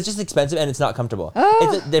 Because it's just expensive and it's not comfortable.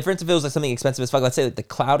 It's a difference if it was like something expensive as fuck. Let's say like the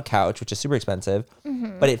cloud couch, which is super expensive,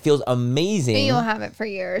 but it feels amazing. And you'll have it for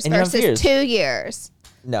years And you'll have versus for years. 2 years.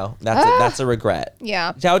 No, that's a regret.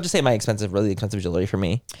 Yeah. I would just say my really expensive jewelry for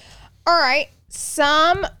me. All right.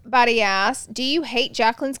 Somebody asked, do you hate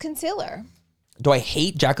Jacqueline's concealer? Do I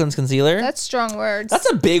hate Jacqueline's concealer? That's strong words. That's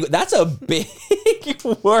a big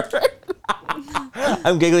word.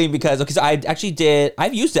 I'm giggling because so I actually did.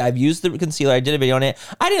 I've used it. I've used the concealer. I did a video on it.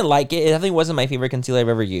 I didn't like it. It definitely wasn't my favorite concealer I've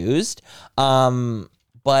ever used.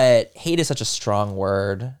 But hate is such a strong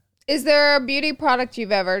word. Is there a beauty product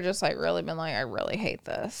you've ever just like really been like, I really hate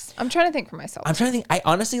this? I'm trying to think for myself. I'm trying to think. I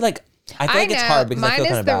honestly like. I feel like know. it's hard because mine I feel is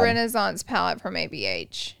kind of the bad. Renaissance palette from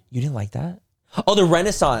ABH. You didn't like that? Oh, the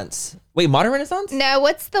Renaissance. Wait, modern Renaissance? No,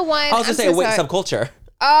 what's the one? I was gonna say, wait, subculture.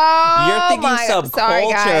 Oh, You're thinking my God. Sorry,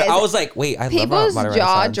 subculture. guys. I was like, wait, I People's love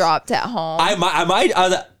jaw Renaissance. dropped at home. I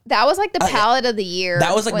was, that was like the palette of the year.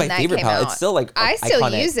 that was like when my that favorite came palette. out. It's still like I still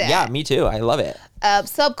iconic. use it. Yeah, me too. I love it.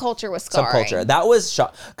 Subculture was scarring. Subculture. That was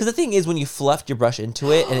because the thing is, when you fluffed your brush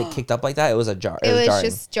into it and it kicked up like that, it was a jar. It was jarring.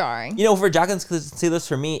 just jarring. You know, for Jacqueline's concealers,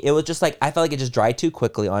 for me, it was just like I felt like it just dried too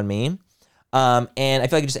quickly on me. And I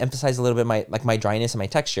feel like it just emphasized a little bit my dryness and my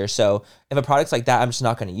texture. So if a product's like that, I'm just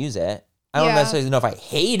not going to use it. I don't Yeah. necessarily know if I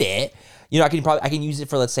hate it. You know, I can use it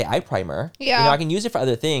for, let's say, eye primer. Yeah. You know, I can use it for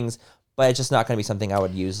other things, but it's just not going to be something I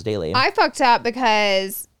would use daily. I fucked up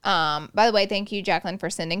because, by the way, thank you, Jacqueline, for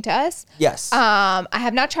sending to us. Yes. I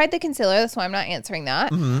have not tried the concealer, that's why I'm not answering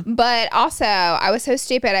that. Mm-hmm. But also, I was so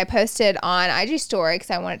stupid. I posted on IG story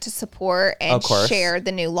because I wanted to support and Of course. share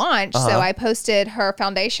the new launch. So I posted her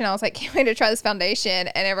foundation. I was like, can't wait to try this foundation.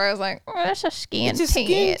 And everybody was like, oh, that's a skin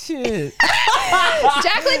tint.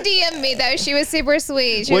 Jacqueline DM'd me though. She was super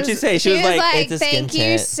sweet. What'd she say? She was like, "It's a skin thank you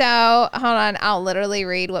tint." so. Hold on, I'll literally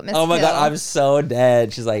read what Miss. Oh my Hill- God, I'm so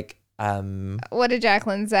dead. She's like, What did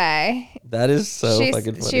Jacqueline say? that is so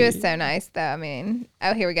fucking funny. She was so nice though. I mean,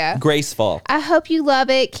 oh, here we go. graceful. I hope you love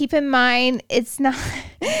it. Keep in mind, it's not.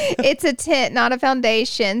 It's a tint, not a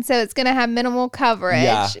foundation, so it's gonna have minimal coverage.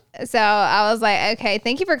 Yeah. So I was like, okay,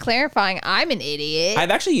 thank you for clarifying. I'm an idiot.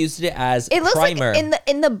 I've actually used it as It looks primer. like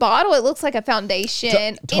in the bottle, it looks like a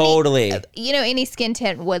foundation. Totally. Any skin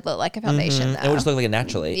tint would look like a foundation. It would just look like it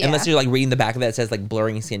naturally. Yeah. Unless you're like reading the back of it, it says like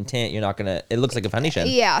blurring skin tint. You're not gonna. It looks like a foundation.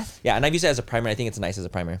 Yeah. Yeah, and I've used it as a primer. I think it's nice as a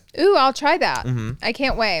primer. Ooh, I'll try that. Mm-hmm. I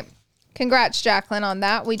can't wait. Congrats, Jacqueline, on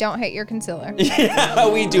that. We don't hate your concealer.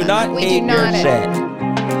 We do not We do hate not. your shit.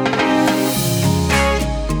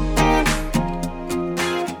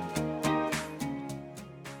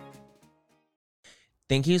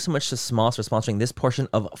 Thank you so much to Smalls for sponsoring this portion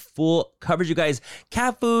of Full Coverage, you guys.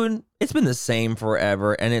 Cat food, it's been the same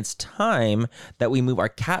forever, and it's time that we move our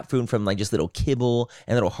cat food from like just little kibble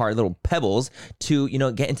and little hard little pebbles to, you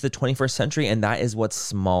know, get into the 21st century, and that is what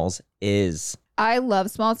Smalls is. I love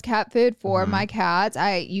Smalls cat food for my cats.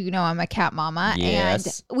 I'm a cat mama,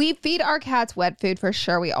 Yes. and we feed our cats wet food for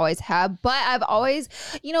sure. We always have, but I've always,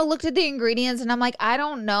 looked at the ingredients and I'm like, I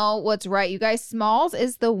don't know what's right. You guys, Smalls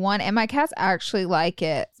is the one, and my cats actually like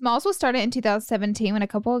it. Smalls was started in 2017 when a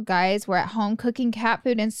couple of guys were at home cooking cat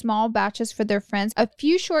food in small batches for their friends. A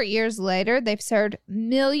few short years later, they've served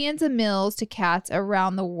millions of meals to cats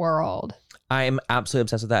around the world. I'm absolutely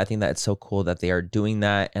obsessed with that. I think that it's so cool that they are doing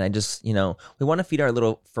that. And I just, we want to feed our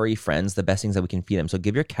little furry friends the best things that we can feed them. So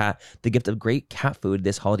give your cat the gift of great cat food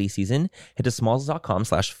this holiday season. Head to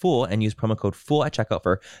smalls.com/full and use promo code FULL at checkout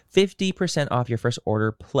for 50% off your first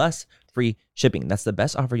order plus free shipping. That's the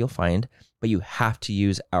best offer you'll find, but you have to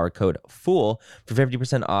use our code FULL for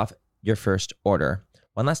 50% off your first order.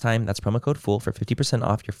 One last time, that's promo code FULL for 50%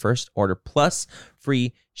 off your first order plus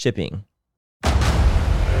free shipping.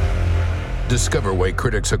 Discover why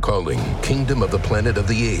critics are calling Kingdom of the Planet of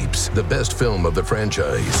the Apes the best film of the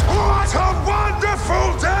franchise. What a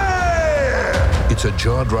wonderful day! It's a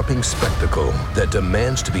jaw-dropping spectacle that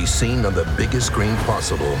demands to be seen on the biggest screen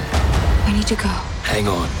possible. We need to go. Hang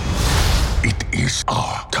on. It is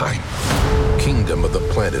our time. Kingdom of the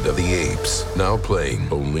Planet of the Apes. Now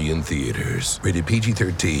playing only in theaters. Rated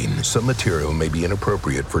PG-13. Some material may be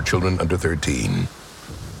inappropriate for children under 13.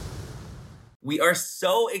 We are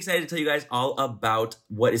so excited to tell you guys all about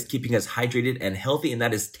what is keeping us hydrated and healthy, and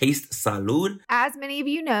that is Taste Salud. As many of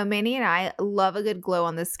you know, Manny and I love a good glow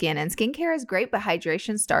on the skin, and skincare is great, but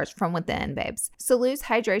hydration starts from within, babes. Salud's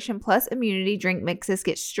Hydration Plus Immunity Drink Mixes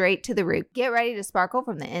get straight to the root. Get ready to sparkle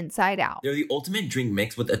from the inside out. They're the ultimate drink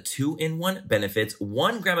mix with a 2-in-1 benefits,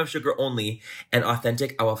 1 gram of sugar only, and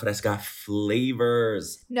authentic agua fresca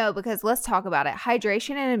flavors. No, because let's talk about it.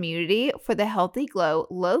 Hydration and immunity for the healthy glow,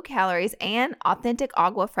 low calories, and authentic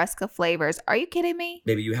agua fresca flavors. Are you kidding me?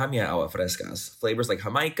 Baby, you have me at agua frescas. Flavors like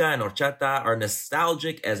Jamaica and horchata are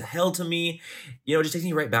nostalgic as hell to me. It just takes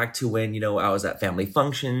me right back to when, I was at family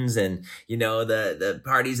functions and, the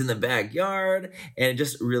parties in the backyard. And it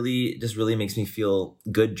just really makes me feel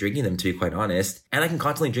good drinking them, to be quite honest. And I can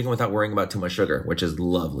constantly drink them without worrying about too much sugar, which is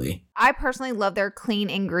lovely. I personally love their clean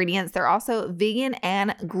ingredients. They're also vegan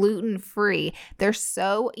and gluten-free. They're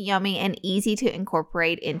so yummy and easy to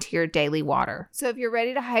incorporate into your daily water. So if you're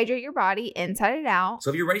ready to hydrate your body inside and out, So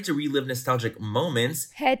if you're ready to relive nostalgic moments,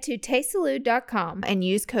 head to tastesalud.com and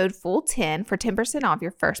use code FULL10 for 10% off your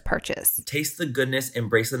first purchase. taste the goodness,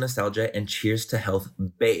 embrace the nostalgia, and cheers to health,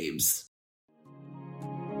 babes.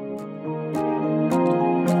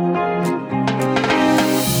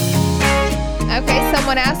 Okay,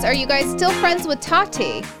 someone asked, are you guys still friends with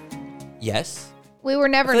Tati? Yes. We were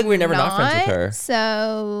never. I feel like we were never not friends with her.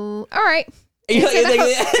 So, all right. I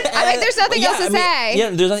mean, there's nothing else to say. Yeah,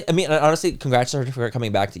 there's. I mean, honestly, congrats to her for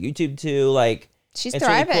coming back to YouTube too. Like, she's it's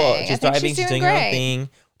thriving. Really cool. She's thriving. She's doing her own great. thing,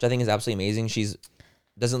 which I think is absolutely amazing. She's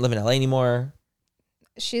doesn't live in LA anymore.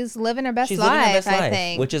 She's living her best She's life. living her best I life,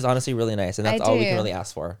 think. which is honestly really nice, and that's I all we do. can really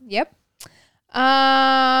ask for. Yep.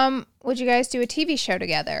 Would you guys do a TV show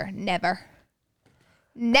together? Never.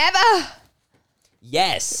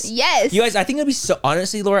 Yes. Yes. You guys, I think it'd be so,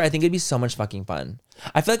 honestly, Laura, I think it'd be so much fucking fun.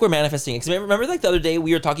 I feel like we're manifesting it. Because remember like the other day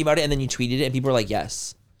we were talking about it and then you tweeted it and people were like,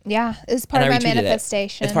 yes. Yeah. It's part And of I my retweeted it.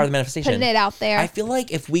 manifestation. It's part of the manifestation. Putting it out there. I feel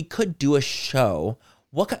like if we could do a show,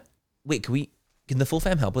 can the full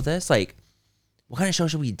fam help with this? Like, what kind of show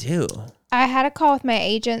should we do? I had a call with my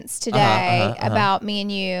agents today about me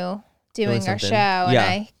and you doing our something. show. And Yeah.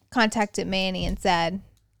 I contacted Manny and said,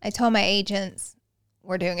 I told my agents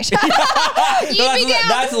we're doing a show.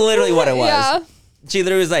 That's literally what it was. Yeah. She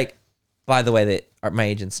literally was like, by the way, that my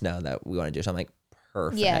agents know that we want to do. So I'm like,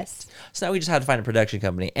 perfect. Yes. So now we just had to find a production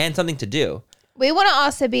company and something to do. We want to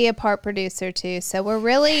also be a part producer too. So we're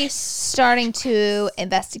really starting to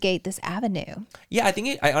investigate this avenue. Yeah,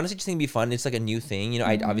 I honestly just think it'd be fun. It's like a new thing. You know,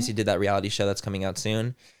 I obviously did that reality show that's coming out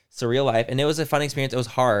soon, Surreal Life, and it was a fun experience. It was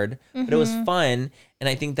hard, but it was fun. And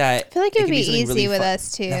I think that I feel like it would could be something easy really with fun.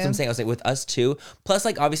 us too. That's what I'm saying. I was like, with us too. Plus,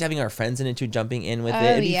 like, obviously having our friends in it too, jumping in with it. Oh,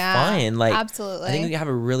 It'd be yeah. fun. Like, Absolutely. I think we could have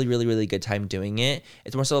a really, really, really good time doing it.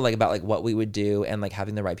 It's more so like about like what we would do and like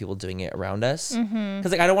having the right people doing it around us.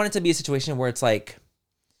 Because like, I don't want it to be a situation where it's like,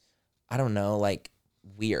 I don't know, like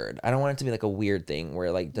weird. I don't want it to be like a weird thing where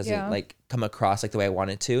it like doesn't like come across like the way I want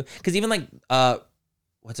it to. Because even like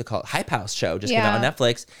what's it called? Hype House show just came out on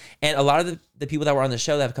Netflix, and a lot of the people that were on the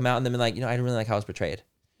show that have come out and they've been like, you know, I didn't really like how it was portrayed.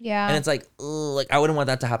 Yeah. And it's like, ugh, like I wouldn't want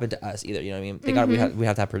that to happen to us either. You know what I mean? Thank God we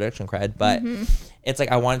have to have production cred, but it's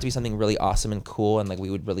like I want it to be something really awesome and cool, and like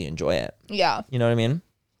we would really enjoy it. Yeah. You know what I mean?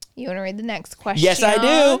 You want to read the next question? Yes,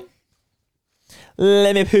 I do.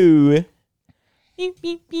 Let me poo.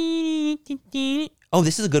 Oh,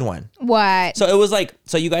 this is a good one. What? So it was like,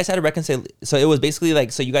 so you guys had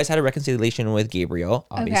a you guys had a reconciliation with Gabriel.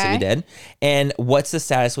 Obviously Okay. we did. And what's the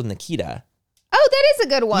status with Nikita? Oh, that is a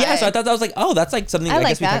good one. Yeah, so I thought that was like, oh, that's like something I like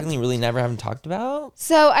guess we that. technically really never haven't talked about.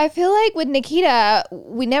 So I feel like with Nikita,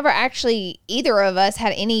 we never actually, either of us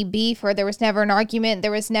had any beef, or there was never an argument.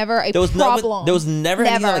 There was never a problem. There was never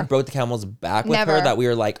anything that Never. like broke the camel's back with Never. her that we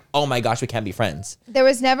were like, oh my gosh, we can't be friends. There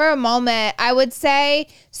was never a moment. I would say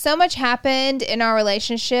so much happened in our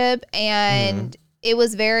relationship, and it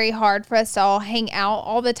was very hard for us to all hang out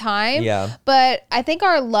all the time. Yeah. But I think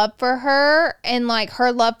our love for her and like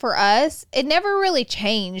her love for us, it never really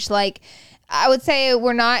changed. Like, I would say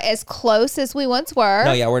we're not as close as we once were.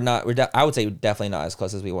 No, yeah, we're not. I would say definitely not as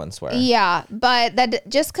close as we once were. Yeah, but that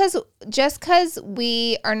just because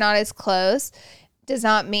we are not as close does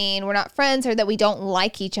not mean we're not friends or that we don't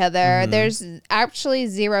like each other. There's actually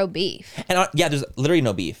zero beef. And yeah, there's literally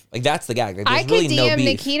no beef. Like that's the gag. Like, there's I could really DM no beef.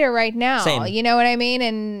 Nikita right now. Same. You know what I mean?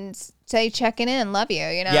 And say checking in, love you.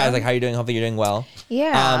 You know? Yeah, it's like, how you doing? Hopefully you're doing well.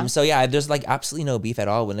 Yeah. So yeah, there's like absolutely no beef at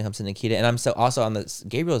all when it comes to Nikita. And I'm so also on the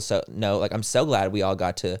Gabriel note, like I'm so glad we all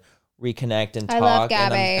got to reconnect and talk. I love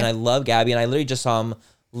Gabby. And I love Gabby. And I literally just saw him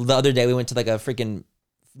the other day. We went to like a freaking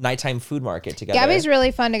nighttime food market together. Gabby's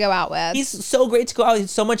really fun to go out with. He's so great to go out.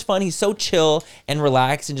 He's so much fun. He's so chill and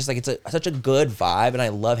relaxed and just like such a good vibe. And I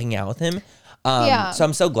love hanging out with him. Yeah. So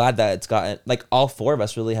I'm so glad that it's gotten like all four of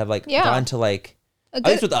us really have like gone to like. At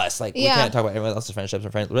least with us, like we can't talk about everyone else's friendships or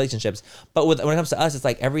relationships, but when it comes to us, it's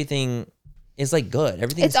like everything is like good.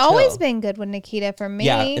 Everything's It's always chill. been good with Nikita for me.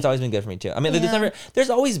 Yeah, it's always been good for me too. I mean, there's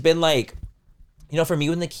always been like, you know, for me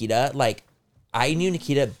with Nikita, like I knew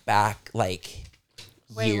Nikita back like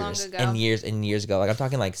Way long years ago. and years and years ago. Like I'm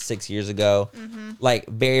talking like 6 years ago, like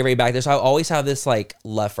very, very back there. So I always have this like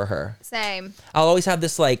love for her. Same. I'll always have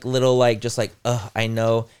this like little like just like I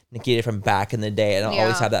know Nikita from back in the day, and I'll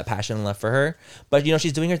always have that passion and love for her. But you know,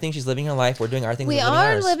 she's doing her thing, she's living her life, we're doing our thing. We we're living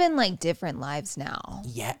are ours. living like different lives now.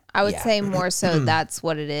 Yeah, I would say more so that's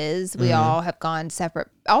what it is. We all have gone separate.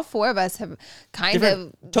 All four of us have kind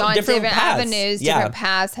Different- of gone different different paths. avenues, Yeah. different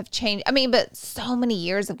paths have changed. I mean, but so many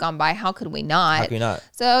years have gone by. How could we not? How could we not?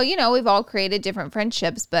 So, you know, we've all created different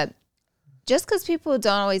friendships, but just because people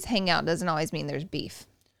don't always hang out doesn't always mean there's beef.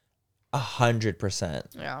 100%.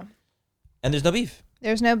 Yeah. And there's no beef.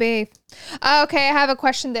 There's no beef. Okay, I have a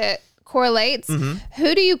question that correlates.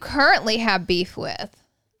 Who do you currently have beef with?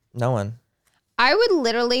 No one. I would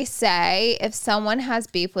literally say if someone has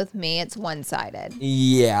beef with me, it's one-sided.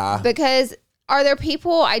 Yeah. Because are there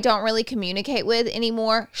people I don't really communicate with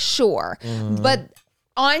anymore? Sure. But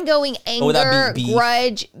ongoing would that anger, be beef?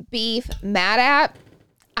 grudge, beef, mad at,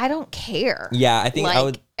 I don't care. Yeah, I think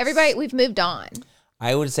Like, everybody, we've moved on.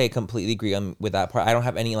 I would say completely agree with that part. I don't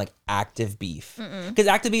have any like active beef because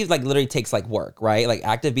active beef like literally takes like work, right? Like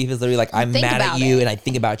active beef is literally like I'm think mad at about you it. and I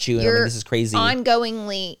think about you and I'm like, this is crazy.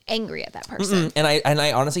 Ongoingly angry at that person. And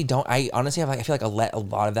I honestly don't. I honestly I feel like I let a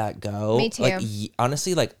lot of that go. Me too. Like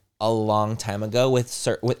honestly, like a long time ago with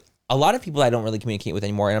a lot of people I don't really communicate with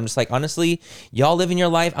anymore. And I'm just like, honestly, y'all living your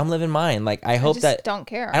life, I'm living mine. Like I hope that don't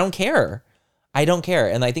care. I don't care. I don't care.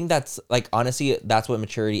 And I think that's like, honestly, that's what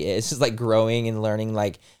maturity is. It's just like growing and learning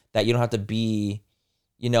like that you don't have to be,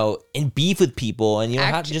 you know, in beef with people and you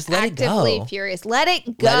don't have to just let it go. Actively furious. Let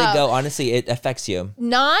it go. Let it go. Honestly, it affects you.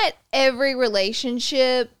 Not every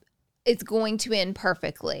relationship is going to end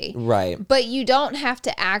perfectly. Right. But you don't have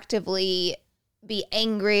to actively be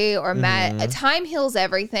angry or mad. Time heals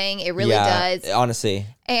everything. It really does. Honestly.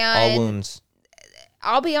 And all wounds.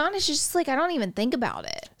 I'll be honest, it's just like I don't even think about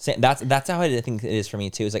it. That's how I think it is for me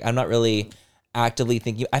too. It's like I'm not really actively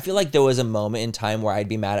thinking. I feel like there was a moment in time where I'd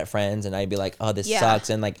be mad at friends and I'd be like, oh, this sucks.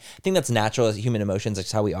 And like, I think that's natural as human emotions. That's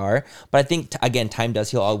how we are. But I think, again, time does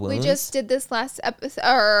heal all wounds. We just did this last episode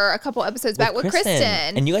or a couple episodes back with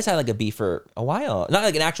Kristen. And you guys had like a beef for a while. Not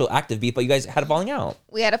like an actual active beef, but you guys had a falling out.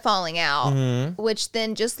 We had a falling out, which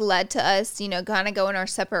then just led to us, you know, kind of going our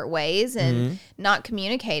separate ways and not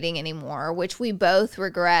communicating anymore, which we both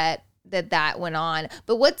regret that went on.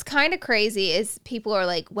 But what's kind of crazy is people are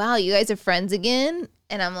like, wow, you guys are friends again?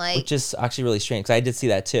 And I'm like, which is actually really strange because I did see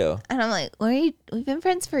that too. And I'm like, we've been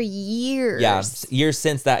friends for years. Yeah, years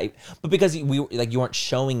since that. But because we like you weren't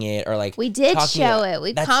showing it or like we did show it.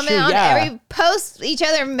 We comment true, on every post each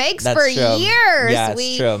other makes for years. Yeah,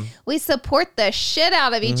 it's true. We support the shit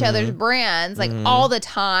out of each other's brands like all the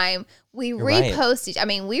time. We repost each. I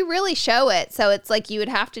mean, we really show it. So it's like you would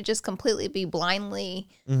have to just completely be blindly.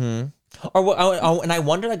 Or and I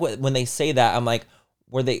wonder like when they say that, I'm like,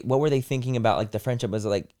 what were they thinking about like the friendship? Was it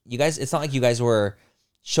like you guys? It's not like you guys were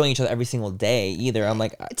showing each other every single day either. I'm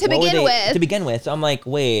like to begin with. So I'm like,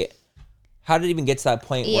 wait, how did it even get to that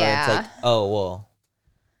point where it's like, oh well,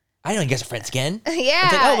 I know you guys are friends again.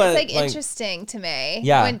 Yeah, it's like interesting to me.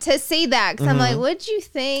 Yeah, to see that because I'm like, what'd you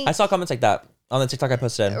think? I saw comments like that on the TikTok I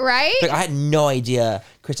posted. Right? Like, I had no idea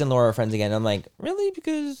Kristen and Laura are friends again. I'm like, really?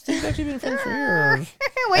 Because they've actually been friends for years.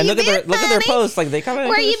 And look at their posts. Like they comment.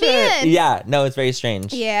 Where you been? Yeah, no, it's very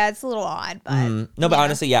strange. Yeah, it's a little odd, but no, but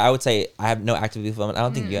honestly, yeah, I would say I have no active beef with them. I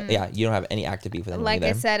don't think you don't have any active beef with them. Like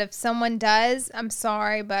either. I said, if someone does, I'm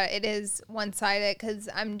sorry, but it is one-sided because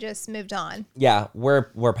I'm just moved on. Yeah,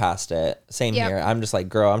 we're past it. Same here. I'm just like,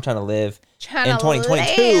 girl, I'm trying to live in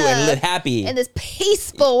 2022 and live happy in this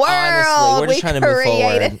peaceful world. Honestly, we're just trying to move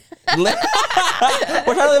forward.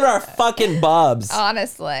 We're trying to live in our fucking bubs.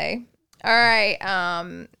 Honestly. All right.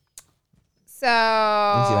 So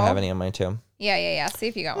let's see if I have any on mine too. Yeah. See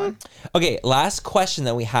if you got one. Okay, last question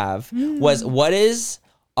that we have was, what is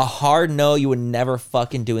a hard no you would never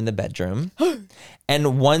fucking do in the bedroom?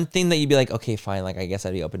 And one thing that you'd be like, okay, fine, like I guess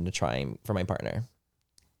I'd be open to trying for my partner.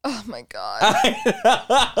 Oh my god.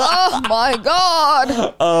 Oh my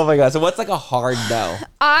god. Oh my god. So what's like a hard no?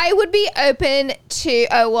 I would be open to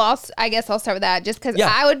I guess I'll start with that just because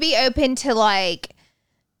I would be open to like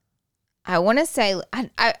I want to say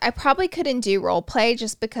I probably couldn't do role play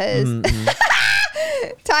just because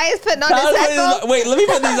Ty is putting on his headphones. Wait, let me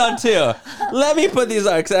put these on too. Let me put these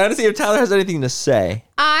on because I want to see if Tyler has anything to say.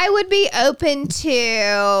 I would be open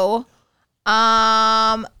to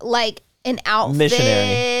like an outfit,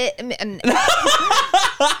 missionary.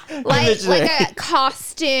 like a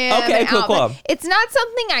costume. Okay, cool. It's not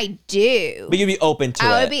something I do. But you'd be open to it.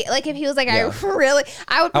 I would be like if he was like, I would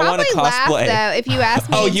probably laugh though if you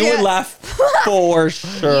asked me. Oh, you would laugh for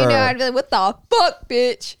sure. You know, I'd be like, what the fuck,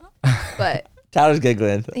 bitch? But Tyler's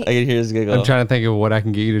giggling. I can hear his giggle. I'm trying to think of what I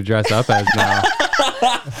can get you to dress up as now.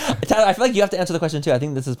 Tyler, I feel like you have to answer the question too. I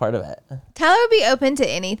think this is part of it. Tyler would be open to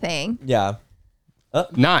anything. Yeah.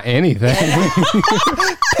 Not anything.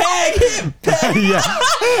 Peg him. Yeah.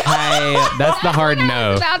 That's the hard no.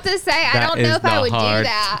 I was about to say, I don't know if I would do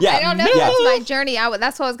that. Yeah. I don't know if that's my journey.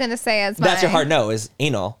 That's what I was going to say. That's your hard no is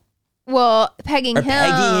anal. Well, pegging him.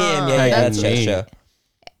 Yeah, that's true.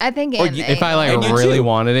 I think if I like really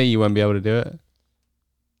wanted it, you wouldn't be able to do it.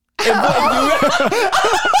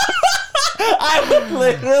 I would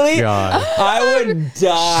literally, I would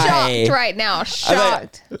die. Shocked right now.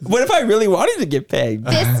 Shocked. What if I really wanted to get pegged?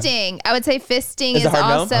 Fisting. I would say fisting is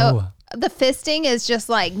also, the fisting is just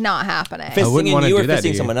like not happening. Fisting and you or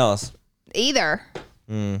fisting someone else? Either.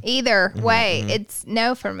 Either way, it's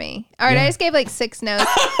no for me. All right, I just gave like 6 no's.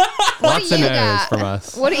 What Lots do of you no's got? from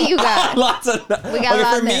us. What do you got? Lots of no. We got a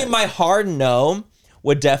lot for of me, no's. my hard no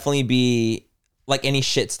would definitely be like any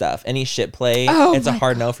shit stuff, any shit play. Oh It's a my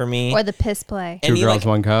hard no for me. Or the piss play. Two Any, Girls, like,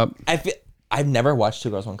 One Cup. I've never watched Two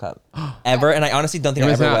Girls, One Cup ever, and I honestly don't think You're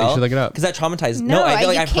I ever missing out. You will. should look it up. Because that traumatized. No, I feel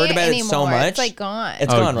like you I've heard can't about it so anymore. much. It's like gone.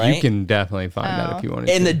 It's gone, right? You can definitely find that if you wanted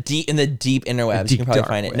in to. the deep interwebs, deep you can probably dark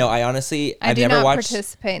find it. web. No, I honestly, I I've do never not watched.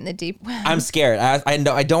 participate in the deep web. I'm scared. I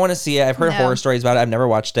don't want to see it. I've heard No. horror stories about it. I've never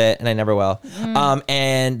watched it, and I never will.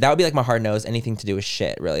 And that would be like my hard nose. Anything to do with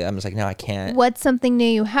shit, really. I'm just like, no, I can't. What's something new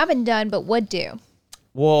you haven't done but would do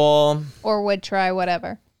Well, or would try?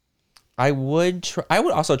 Whatever. I would try. I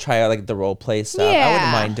would also try out like the role play stuff. I Yeah.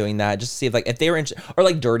 wouldn't mind doing that just to see if they were interested, or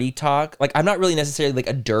like dirty talk. Like I'm not really necessarily like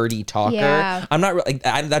a dirty talker. Yeah. I'm not really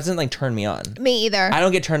that doesn't like turn me on. Me either. I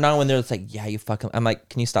don't get turned on when they're just like, yeah, you fucking. I'm like,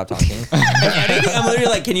 can you stop talking? I'm literally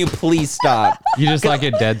like, can you please stop? You just like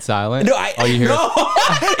it dead silent? No, All you hear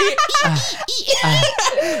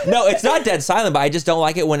No, it's not dead silent, but I just don't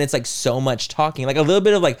like it when it's like so much talking. Like a little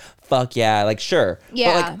bit of like, fuck yeah, like sure.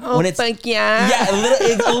 Yeah. But like when it's Fuck yeah. yeah, a little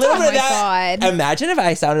bit Oh of my that. God. Imagine if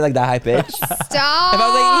I sounded like that high pitched. Stop. If I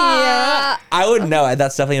was like, yeah, I would know.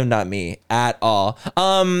 That's definitely not me at all.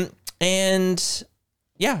 And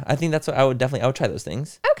yeah, I think that's what I would try those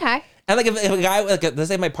things. Okay. And like if a guy, like let's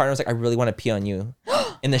say my partner was like, I really want to pee on you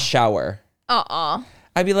in the shower.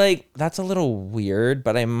 I'd be like, that's a little weird,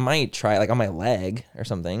 but I might try it like on my leg or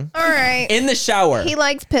something. All right. In the shower. He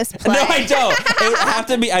likes piss play. No, I don't. It would have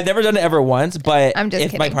to be. I've never done it ever once, but I'm just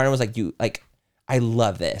if my kidding. partner was like, "You like, I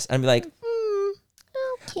love this," I'd be like,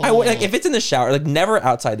 I would like if it's in the shower, like never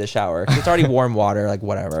outside the shower. 'Cause it's already warm water, like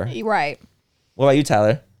whatever. Right. What about you,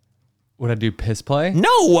 Tyler? Would I do piss play?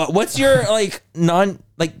 No. What's your like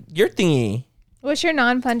your thingy? What's your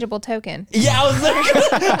non-fungible token? Yeah,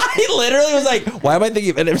 I literally was like, why am I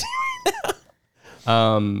thinking of it?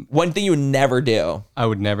 One thing you would never do. I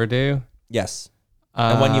would never do. Yes.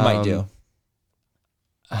 And one you might do.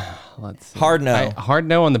 Let's see. Hard no. Hard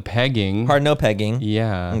no on the pegging. Hard no pegging.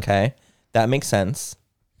 Yeah. Okay. That makes sense.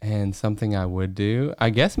 And something I would do. I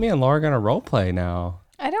guess me and Laura are gonna role play now.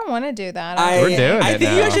 I don't want to do that. We're doing I it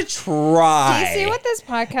think now. you should try. Do you see what this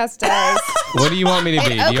podcast does? What do you want me to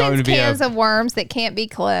be? It Do you want me opens to be cans a? of worms that can't be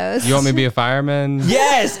closed. You want me to be a fireman?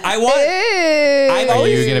 Yes, I want. Ooh. I've Are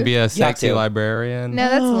always- you gonna be a sexy to. librarian? No,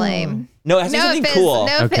 that's lame. No, it has to be No something offense, cool,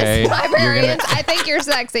 no Okay, offense, you're librarians. I think you're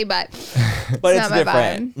sexy, but but it's it's not my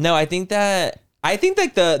different. No, I think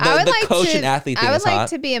like the coach and athlete thing I would is like hot.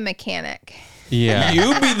 to be a mechanic. Yeah.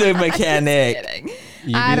 You be the mechanic.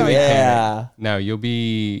 You I be the don't mechanic. Yeah. No, you'll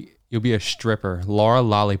be a stripper, Laura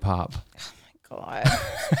Lollipop. God.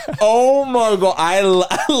 Oh my god,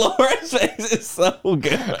 Laura's face is so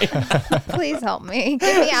good. Please help me.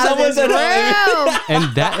 Get me out Someone of this said help room.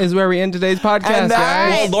 And that is where we end today's podcast,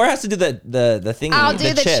 guys. Well, Laura has to do the thing. I'll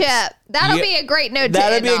do the chips. chip. That'll You- be a great note to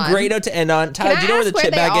That'd end be a on. great note to end on. Tyler, Can do you know I where the ask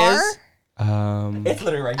chip where bag they are? is? It's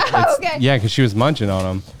literally right here. Oh, okay. Yeah, because she was munching on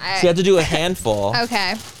them. So you have to do a handful,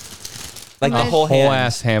 Okay. like the whole Whole hand.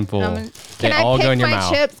 ass handful. Can They I all pick go in your my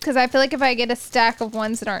mouth. chips? Because I feel like if I get a stack of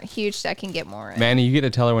ones that aren't huge, I can get more in. Manny, you get to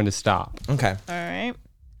tell her when to stop. Okay. All right.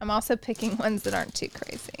 I'm also picking ones that aren't too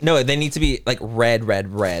crazy. No, they need to be like red,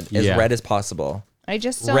 as Yeah. red as possible. I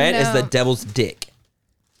just don't Red know. is the devil's dick.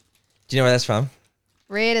 Do you know where that's from?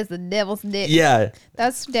 Red is the devil's dick. Yeah.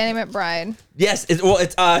 That's Danny McBride. Yes. It's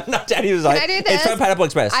not Daddy was like. I do It's this? from Pineapple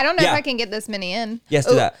Express. I don't know Yeah. if I can get this many in. Yes,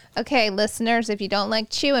 do Ooh, that. Okay, listeners, if you don't like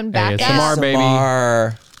chewing, back ASMR, up. baby.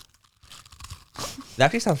 ASMR. That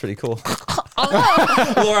actually sounds pretty cool.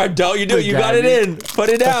 Laura, don't you do it. You got it in. Put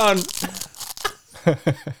it down.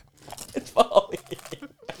 It's falling.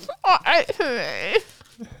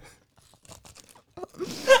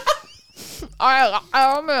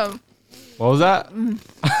 I don't know. What was that?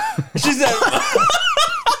 She said.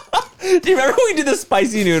 Do you remember when we did the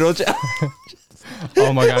spicy noodle challenge?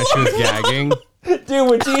 Oh my gosh, she was gagging. Dude,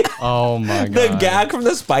 when she. Oh my god. The gag from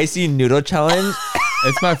the spicy noodle challenge.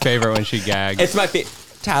 It's my favorite when she gags. It's my favorite.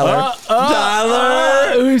 Tyler.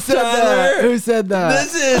 Tyler. Who said that? Tyler. Who said that?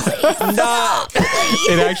 This is not.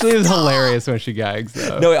 It actually is hilarious when she gags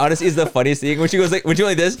though. No, it honestly is the funniest thing when she goes like, when she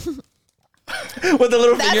went like this, with the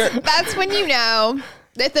little finger. That's when you know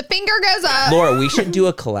that the finger goes up. Laura, we should do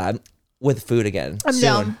a collab with food again. I'm soon.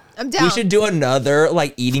 down. I'm down. We should do another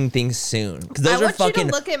like eating things soon because those I are want you to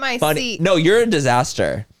fucking look at my funny. seat. No, you're a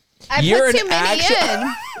disaster. I You're put an too many actual-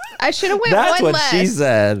 in. I should have went That's one what less. she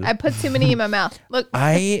said. I put too many in my mouth. Look,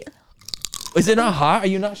 Is it not hot? Are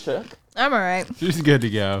you not shook? I'm all right. She's good to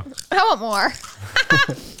go. I want more.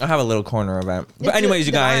 I'll have a little corner of it. But It's anyways,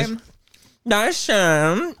 you the guys, arm.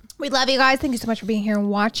 Dasha. We love you guys. Thank you so much for being here and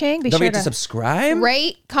watching. Be Don't sure forget to subscribe.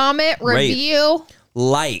 rate, comment, review.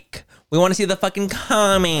 Like. We want to see the fucking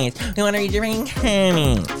comments. We want to read your fucking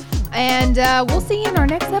comments. And we'll see you in our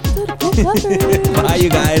next episode of Full Fluffers. Bye, you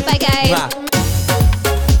guys. Bye, guys. Bye.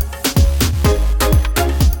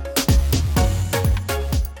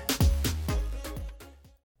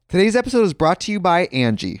 Today's episode is brought to you by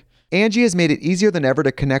Angie. Angie has made it easier than ever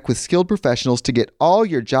to connect with skilled professionals to get all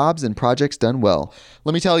your jobs and projects done well.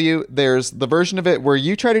 Let me tell you, there's the version of it where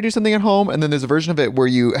you try to do something at home, and then there's a version of it where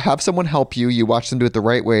you have someone help you, you watch them do it the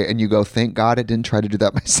right way, and you go, thank God I didn't try to do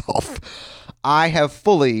that myself. I have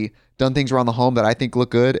fully done things around the home that I think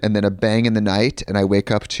look good, and then a bang in the night, and I wake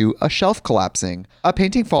up to a shelf collapsing, a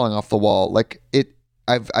painting falling off the wall.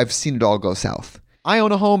 I've seen it all go south. I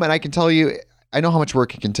own a home, and I can tell you, I know how much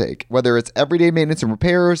work it can take. Whether it's everyday maintenance and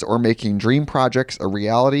repairs or making dream projects a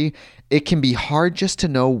reality, it can be hard just to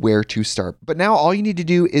know where to start. But now all you need to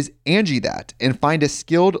do is Angie that and find a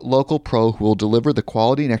skilled local pro who will deliver the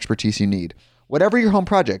quality and expertise you need. Whatever your home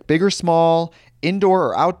project, big or small, indoor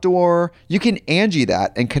or outdoor, you can Angie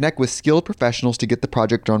that and connect with skilled professionals to get the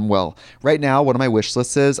project done well. Right now, one of my wish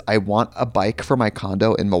lists is I want a bike for my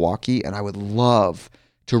condo in Milwaukee, and I would love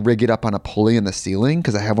to rig it up on a pulley in the ceiling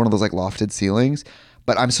because I have one of those like lofted ceilings,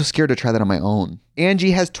 but I'm so scared to try that on my own.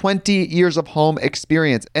 Angie has 20 years of home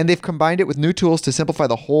experience, and they've combined it with new tools to simplify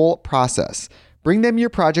the whole process. Bring them your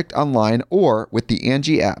project online or with the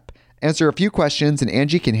Angie app. Answer a few questions and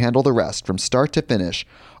Angie can handle the rest from start to finish,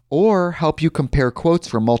 or help you compare quotes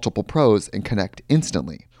from multiple pros and connect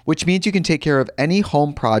instantly, which means you can take care of any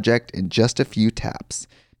home project in just a few taps.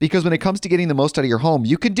 Because when it comes to getting the most out of your home,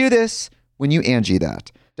 you can do this when you Angie that.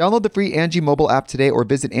 Download the free Angie mobile app today or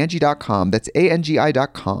visit Angie.com. That's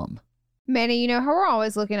ANGI.com. Manny, you know how we're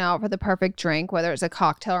always looking out for the perfect drink, whether it's a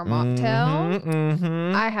cocktail or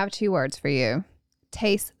mocktail? I have 2 words for you.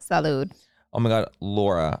 Taste salud. Oh my God,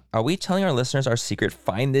 Laura, are we telling our listeners our secret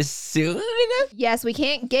find this soon? Yes, we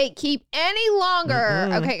can't gatekeep any longer.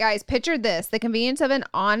 Okay, guys, picture this. The convenience of an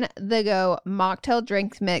on-the-go mocktail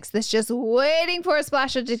drink mix that's just waiting for a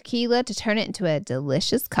splash of tequila to turn it into a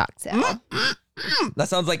delicious cocktail. That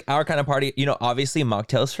sounds like our kind of party. You know, obviously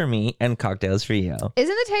mocktails for me and cocktails for you.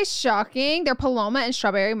 Isn't the taste shocking? Their Paloma and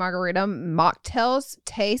Strawberry Margarita mocktails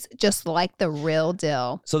taste just like the real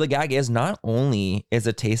deal. So the gag is not only is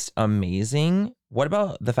the taste amazing, what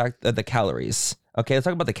about the fact that the calories? Okay, let's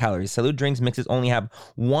talk about the calories. Salud drinks mixes only have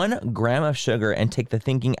 1 gram of sugar and take the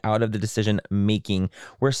thinking out of the decision making.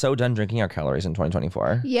 We're so done drinking our calories in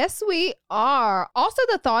 2024. Yes, we are. Also,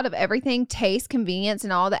 the thought of everything, taste, convenience,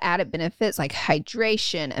 and all the added benefits like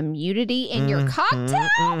hydration, immunity in your cocktail.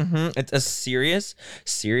 It's a serious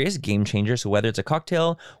game changer. So whether it's a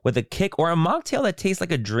cocktail with a kick or a mocktail that tastes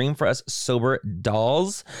like a dream for us sober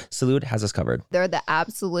dolls, Salud has us covered. They're the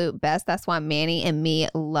absolute best. That's why Manny and me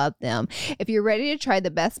love them. If you're ready to try the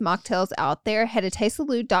best mocktails out there, head to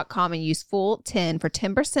tastesalud.com and use full10 for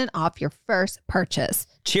 10% off your first purchase.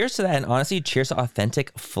 Cheers to that, and honestly, cheers to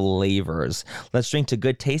authentic flavors. Let's drink to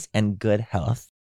good taste and good health.